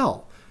 and do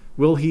well?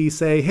 Will he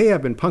say, hey,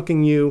 I've been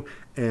punking you,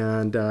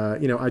 and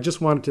I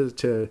just wanted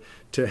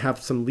to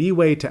have some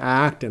leeway to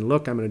act, and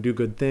look, I'm going to do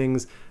good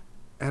things?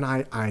 And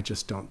I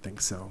just don't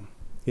think so.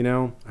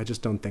 I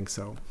just don't think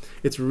so.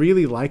 It's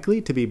really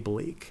likely to be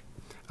bleak.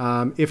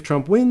 If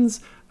Trump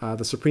wins,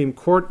 the Supreme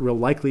Court will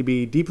likely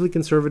be deeply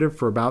conservative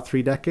for about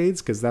 3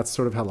 decades, because that's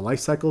sort of how the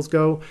life cycles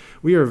go.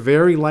 We are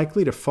very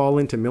likely to fall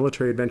into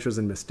military adventures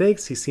and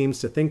mistakes. He seems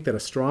to think that a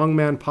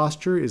strongman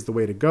posture is the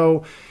way to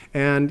go,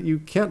 and you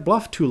can't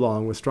bluff too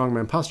long with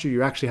strongman posture.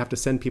 You actually have to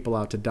send people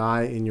out to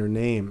die in your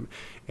name.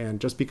 And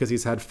just because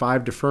he's had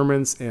 5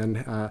 deferments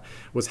and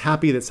was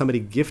happy that somebody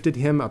gifted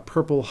him a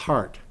Purple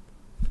Heart,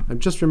 I'm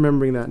just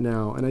remembering that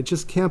now, and I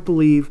just can't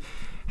believe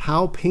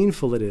how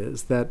painful it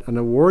is that an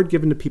award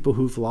given to people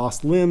who've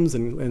lost limbs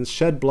and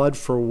shed blood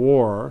for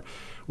war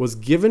was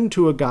given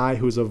to a guy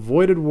who's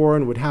avoided war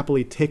and would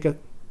happily take a... Do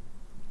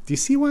you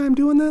see why I'm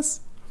doing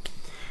this?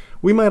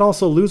 We might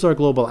also lose our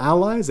global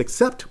allies,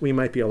 except we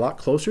might be a lot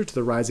closer to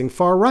the rising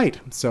far right.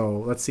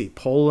 So let's see,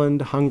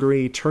 Poland,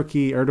 Hungary,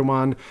 Turkey,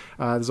 Erdogan.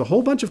 There's a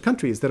whole bunch of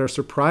countries that are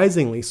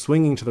surprisingly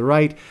swinging to the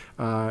right.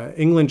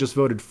 England just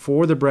voted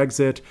for the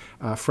Brexit.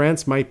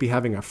 France might be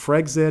having a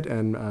Frexit,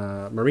 and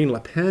Marine Le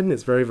Pen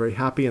is very, very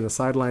happy in the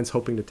sidelines,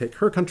 hoping to take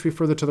her country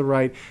further to the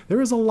right.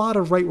 There is a lot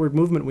of rightward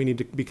movement we need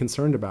to be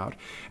concerned about.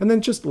 And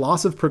then just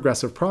loss of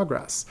progressive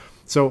progress.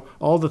 So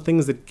all the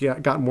things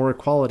that got more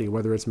equality,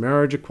 whether it's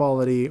marriage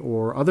equality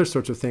or other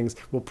sorts of things,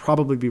 will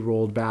probably be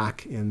rolled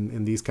back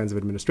in these kinds of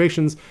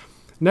administrations.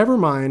 Never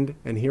mind,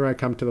 and here I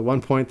come to the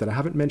one point that I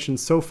haven't mentioned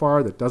so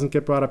far that doesn't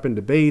get brought up in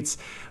debates,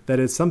 that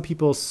is some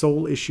people's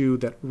sole issue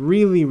that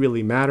really,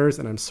 really matters,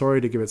 and I'm sorry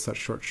to give it such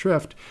short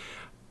shrift,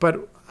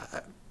 but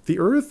the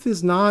Earth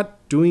is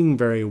not doing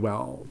very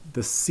well.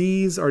 The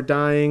seas are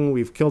dying.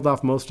 We've killed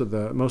off most of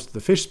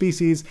the fish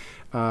species.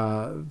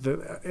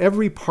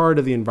 Every part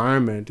of the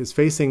environment is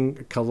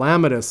facing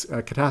calamitous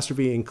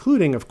catastrophe,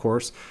 including, of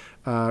course,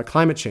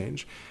 climate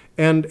change.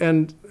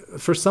 And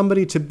for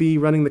somebody to be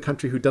running the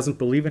country who doesn't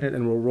believe in it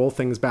and will roll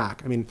things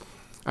back, I mean,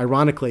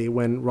 ironically,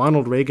 when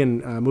Ronald Reagan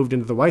moved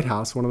into the White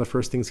House, one of the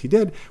first things he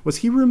did was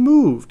he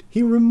removed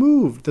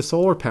the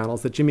solar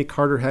panels that Jimmy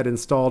Carter had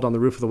installed on the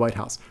roof of the White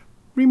House.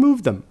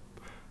 Removed them.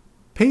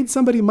 Paid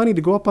somebody money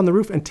to go up on the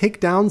roof and take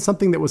down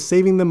something that was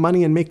saving them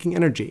money and making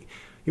energy.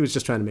 He was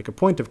just trying to make a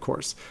point, of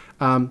course.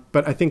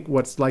 But I think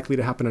what's likely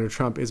to happen under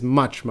Trump is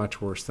much,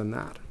 much worse than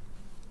that.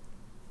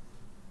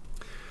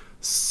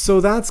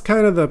 So that's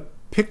kind of the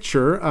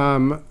picture.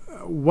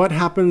 What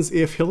happens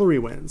if Hillary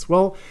wins?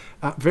 Well,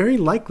 very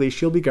likely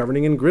she'll be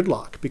governing in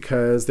gridlock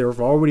because there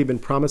have already been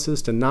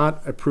promises to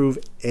not approve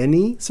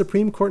any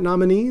Supreme Court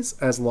nominees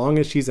as long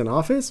as she's in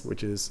office,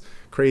 which is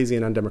crazy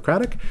and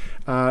undemocratic.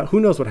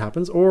 Who knows what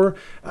happens? Or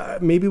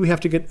maybe we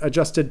have to get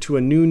adjusted to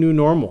a new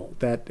normal,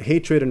 that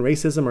hatred and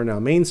racism are now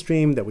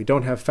mainstream, that we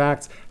don't have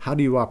facts. How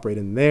do you operate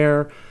in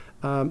there?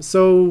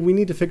 So we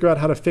need to figure out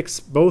how to fix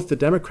both the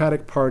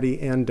Democratic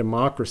Party and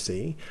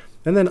democracy.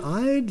 And then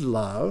I'd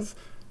love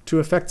to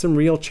affect some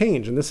real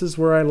change. And this is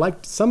where I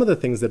liked some of the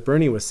things that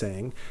Bernie was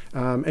saying.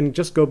 And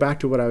just go back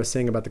to what I was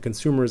saying about the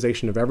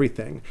consumerization of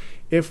everything.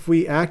 If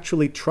we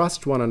actually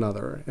trust one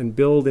another and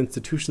build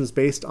institutions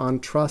based on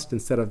trust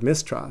instead of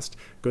mistrust,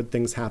 good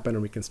things happen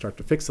and we can start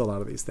to fix a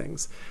lot of these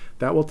things.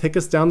 That will take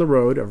us down the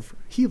road of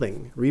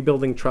healing,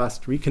 rebuilding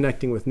trust,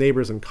 reconnecting with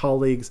neighbors and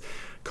colleagues,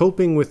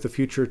 coping with the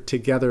future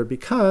together,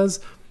 because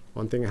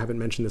one thing I haven't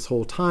mentioned this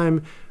whole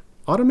time,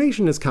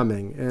 automation is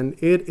coming, and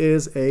it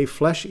is a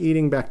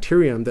flesh-eating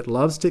bacterium that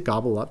loves to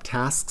gobble up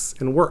tasks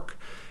and work.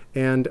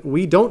 And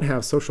we don't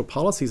have social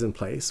policies in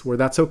place where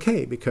that's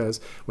okay,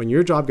 because when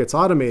your job gets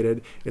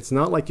automated, it's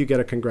not like you get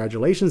a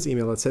congratulations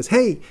email that says,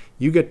 hey,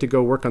 you get to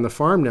go work on the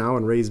farm now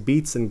and raise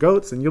beets and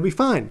goats and you'll be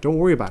fine. Don't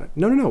worry about it.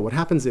 No. What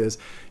happens is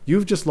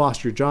you've just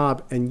lost your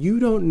job and you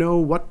don't know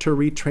what to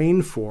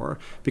retrain for,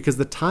 because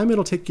the time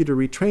it'll take you to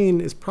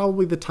retrain is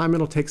probably the time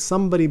it'll take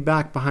somebody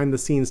back behind the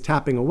scenes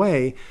tapping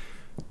away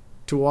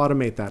to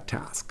automate that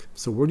task.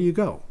 So where do you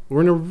go?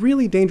 We're in a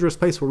really dangerous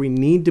place where we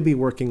need to be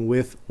working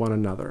with one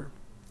another.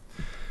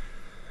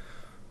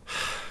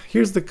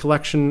 Here's the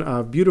collection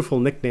of beautiful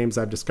nicknames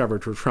I've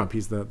discovered for Trump.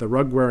 He's the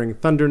rug-wearing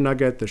thunder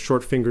nugget, the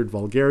short-fingered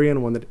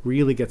vulgarian, one that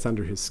really gets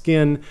under his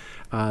skin,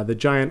 the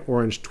giant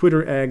orange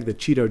Twitter egg, the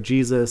Cheeto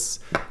Jesus,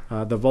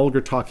 the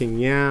vulgar-talking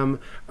yam.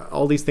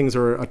 All these things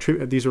are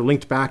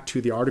linked back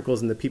to the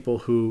articles and the people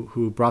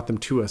who brought them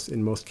to us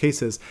in most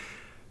cases.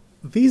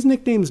 These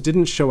nicknames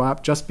didn't show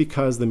up just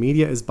because the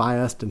media is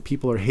biased and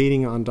people are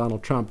hating on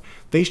Donald Trump.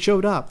 They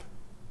showed up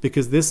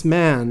because this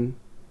man,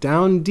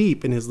 down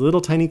deep in his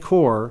little tiny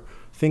core,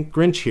 think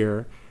Grinch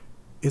here,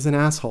 is an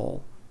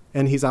asshole,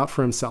 and he's out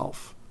for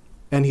himself.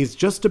 And he's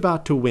just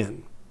about to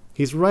win.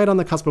 He's right on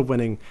the cusp of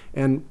winning,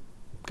 and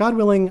God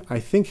willing, I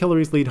think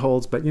Hillary's lead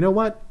holds, but you know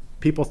what?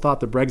 People thought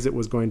the Brexit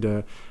was going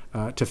to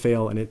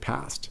fail, and it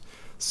passed.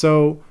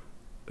 So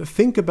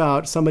think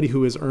about somebody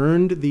who has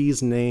earned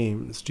these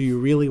names. Do you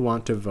really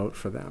want to vote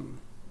for them?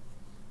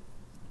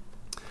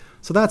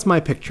 So that's my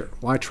picture.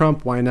 Why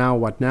Trump? Why now?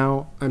 What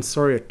now? I'm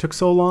sorry it took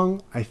so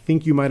long. I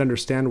think you might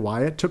understand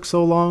why it took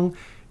so long.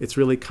 It's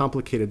really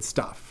complicated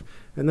stuff.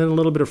 And then a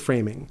little bit of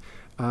framing.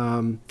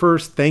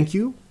 First, thank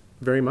you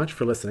very much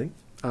for listening.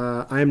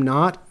 I am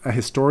not a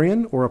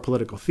historian or a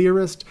political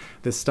theorist.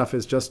 This stuff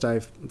is just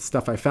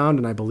stuff I found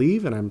and I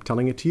believe, and I'm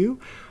telling it to you.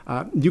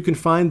 You can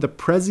find the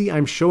Prezi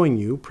I'm showing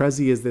you.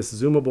 Prezi is this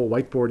zoomable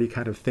whiteboardy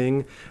kind of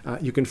thing.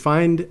 You can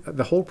find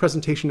the whole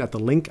presentation at the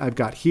link I've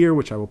got here,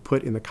 which I will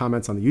put in the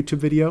comments on the YouTube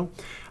video.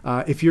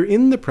 If you're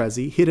in the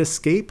Prezi, hit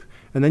escape,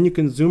 and then you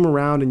can zoom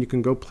around and you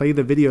can go play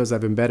the videos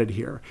I've embedded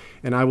here.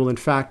 And I will, in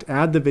fact,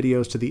 add the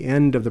videos to the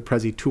end of the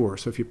Prezi tour.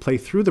 So if you play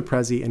through the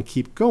Prezi and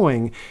keep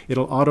going,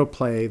 it'll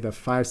autoplay the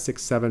 5,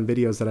 6, 7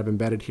 videos that I've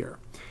embedded here.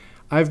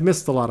 I've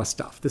missed a lot of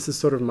stuff. This is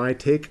sort of my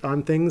take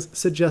on things.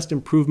 Suggest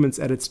improvements,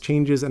 edits,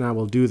 changes, and I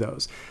will do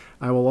those.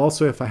 I will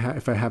also, if I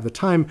have the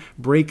time,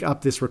 break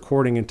up this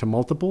recording into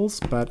multiples,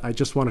 but I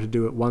just wanted to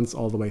do it once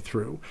all the way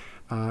through.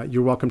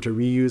 You're welcome to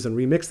reuse and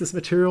remix this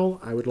material.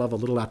 I would love a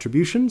little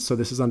attribution. So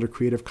this is under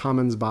Creative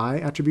Commons by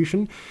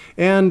attribution.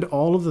 And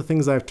all of the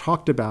things I've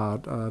talked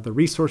about, the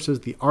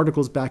resources, the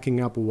articles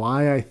backing up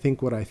why I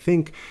think what I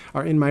think,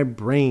 are in my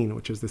brain,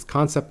 which is this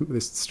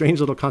strange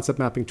little concept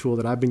mapping tool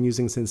that I've been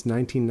using since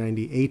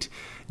 1998.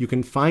 You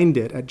can find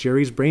it at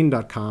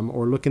jerrysbrain.com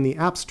or look in the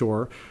App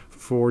Store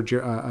for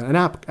an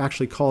app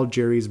actually called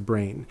Jerry's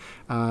Brain.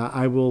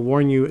 I will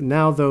warn you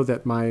now, though,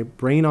 that my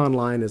Brain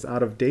Online is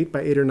out of date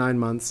by 8 or 9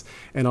 months,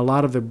 and a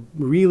lot of the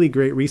really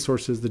great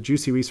resources, the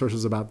juicy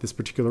resources about this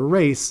particular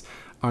race,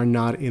 are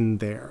not in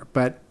there.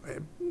 But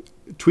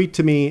tweet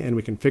to me and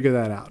we can figure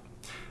that out.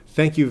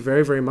 Thank you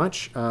very, very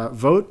much.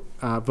 Vote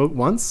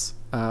once,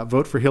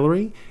 vote for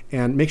Hillary,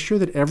 and make sure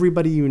that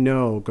everybody you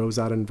know goes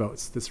out and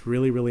votes. That's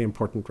really, really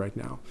important right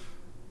now.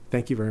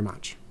 Thank you very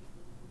much.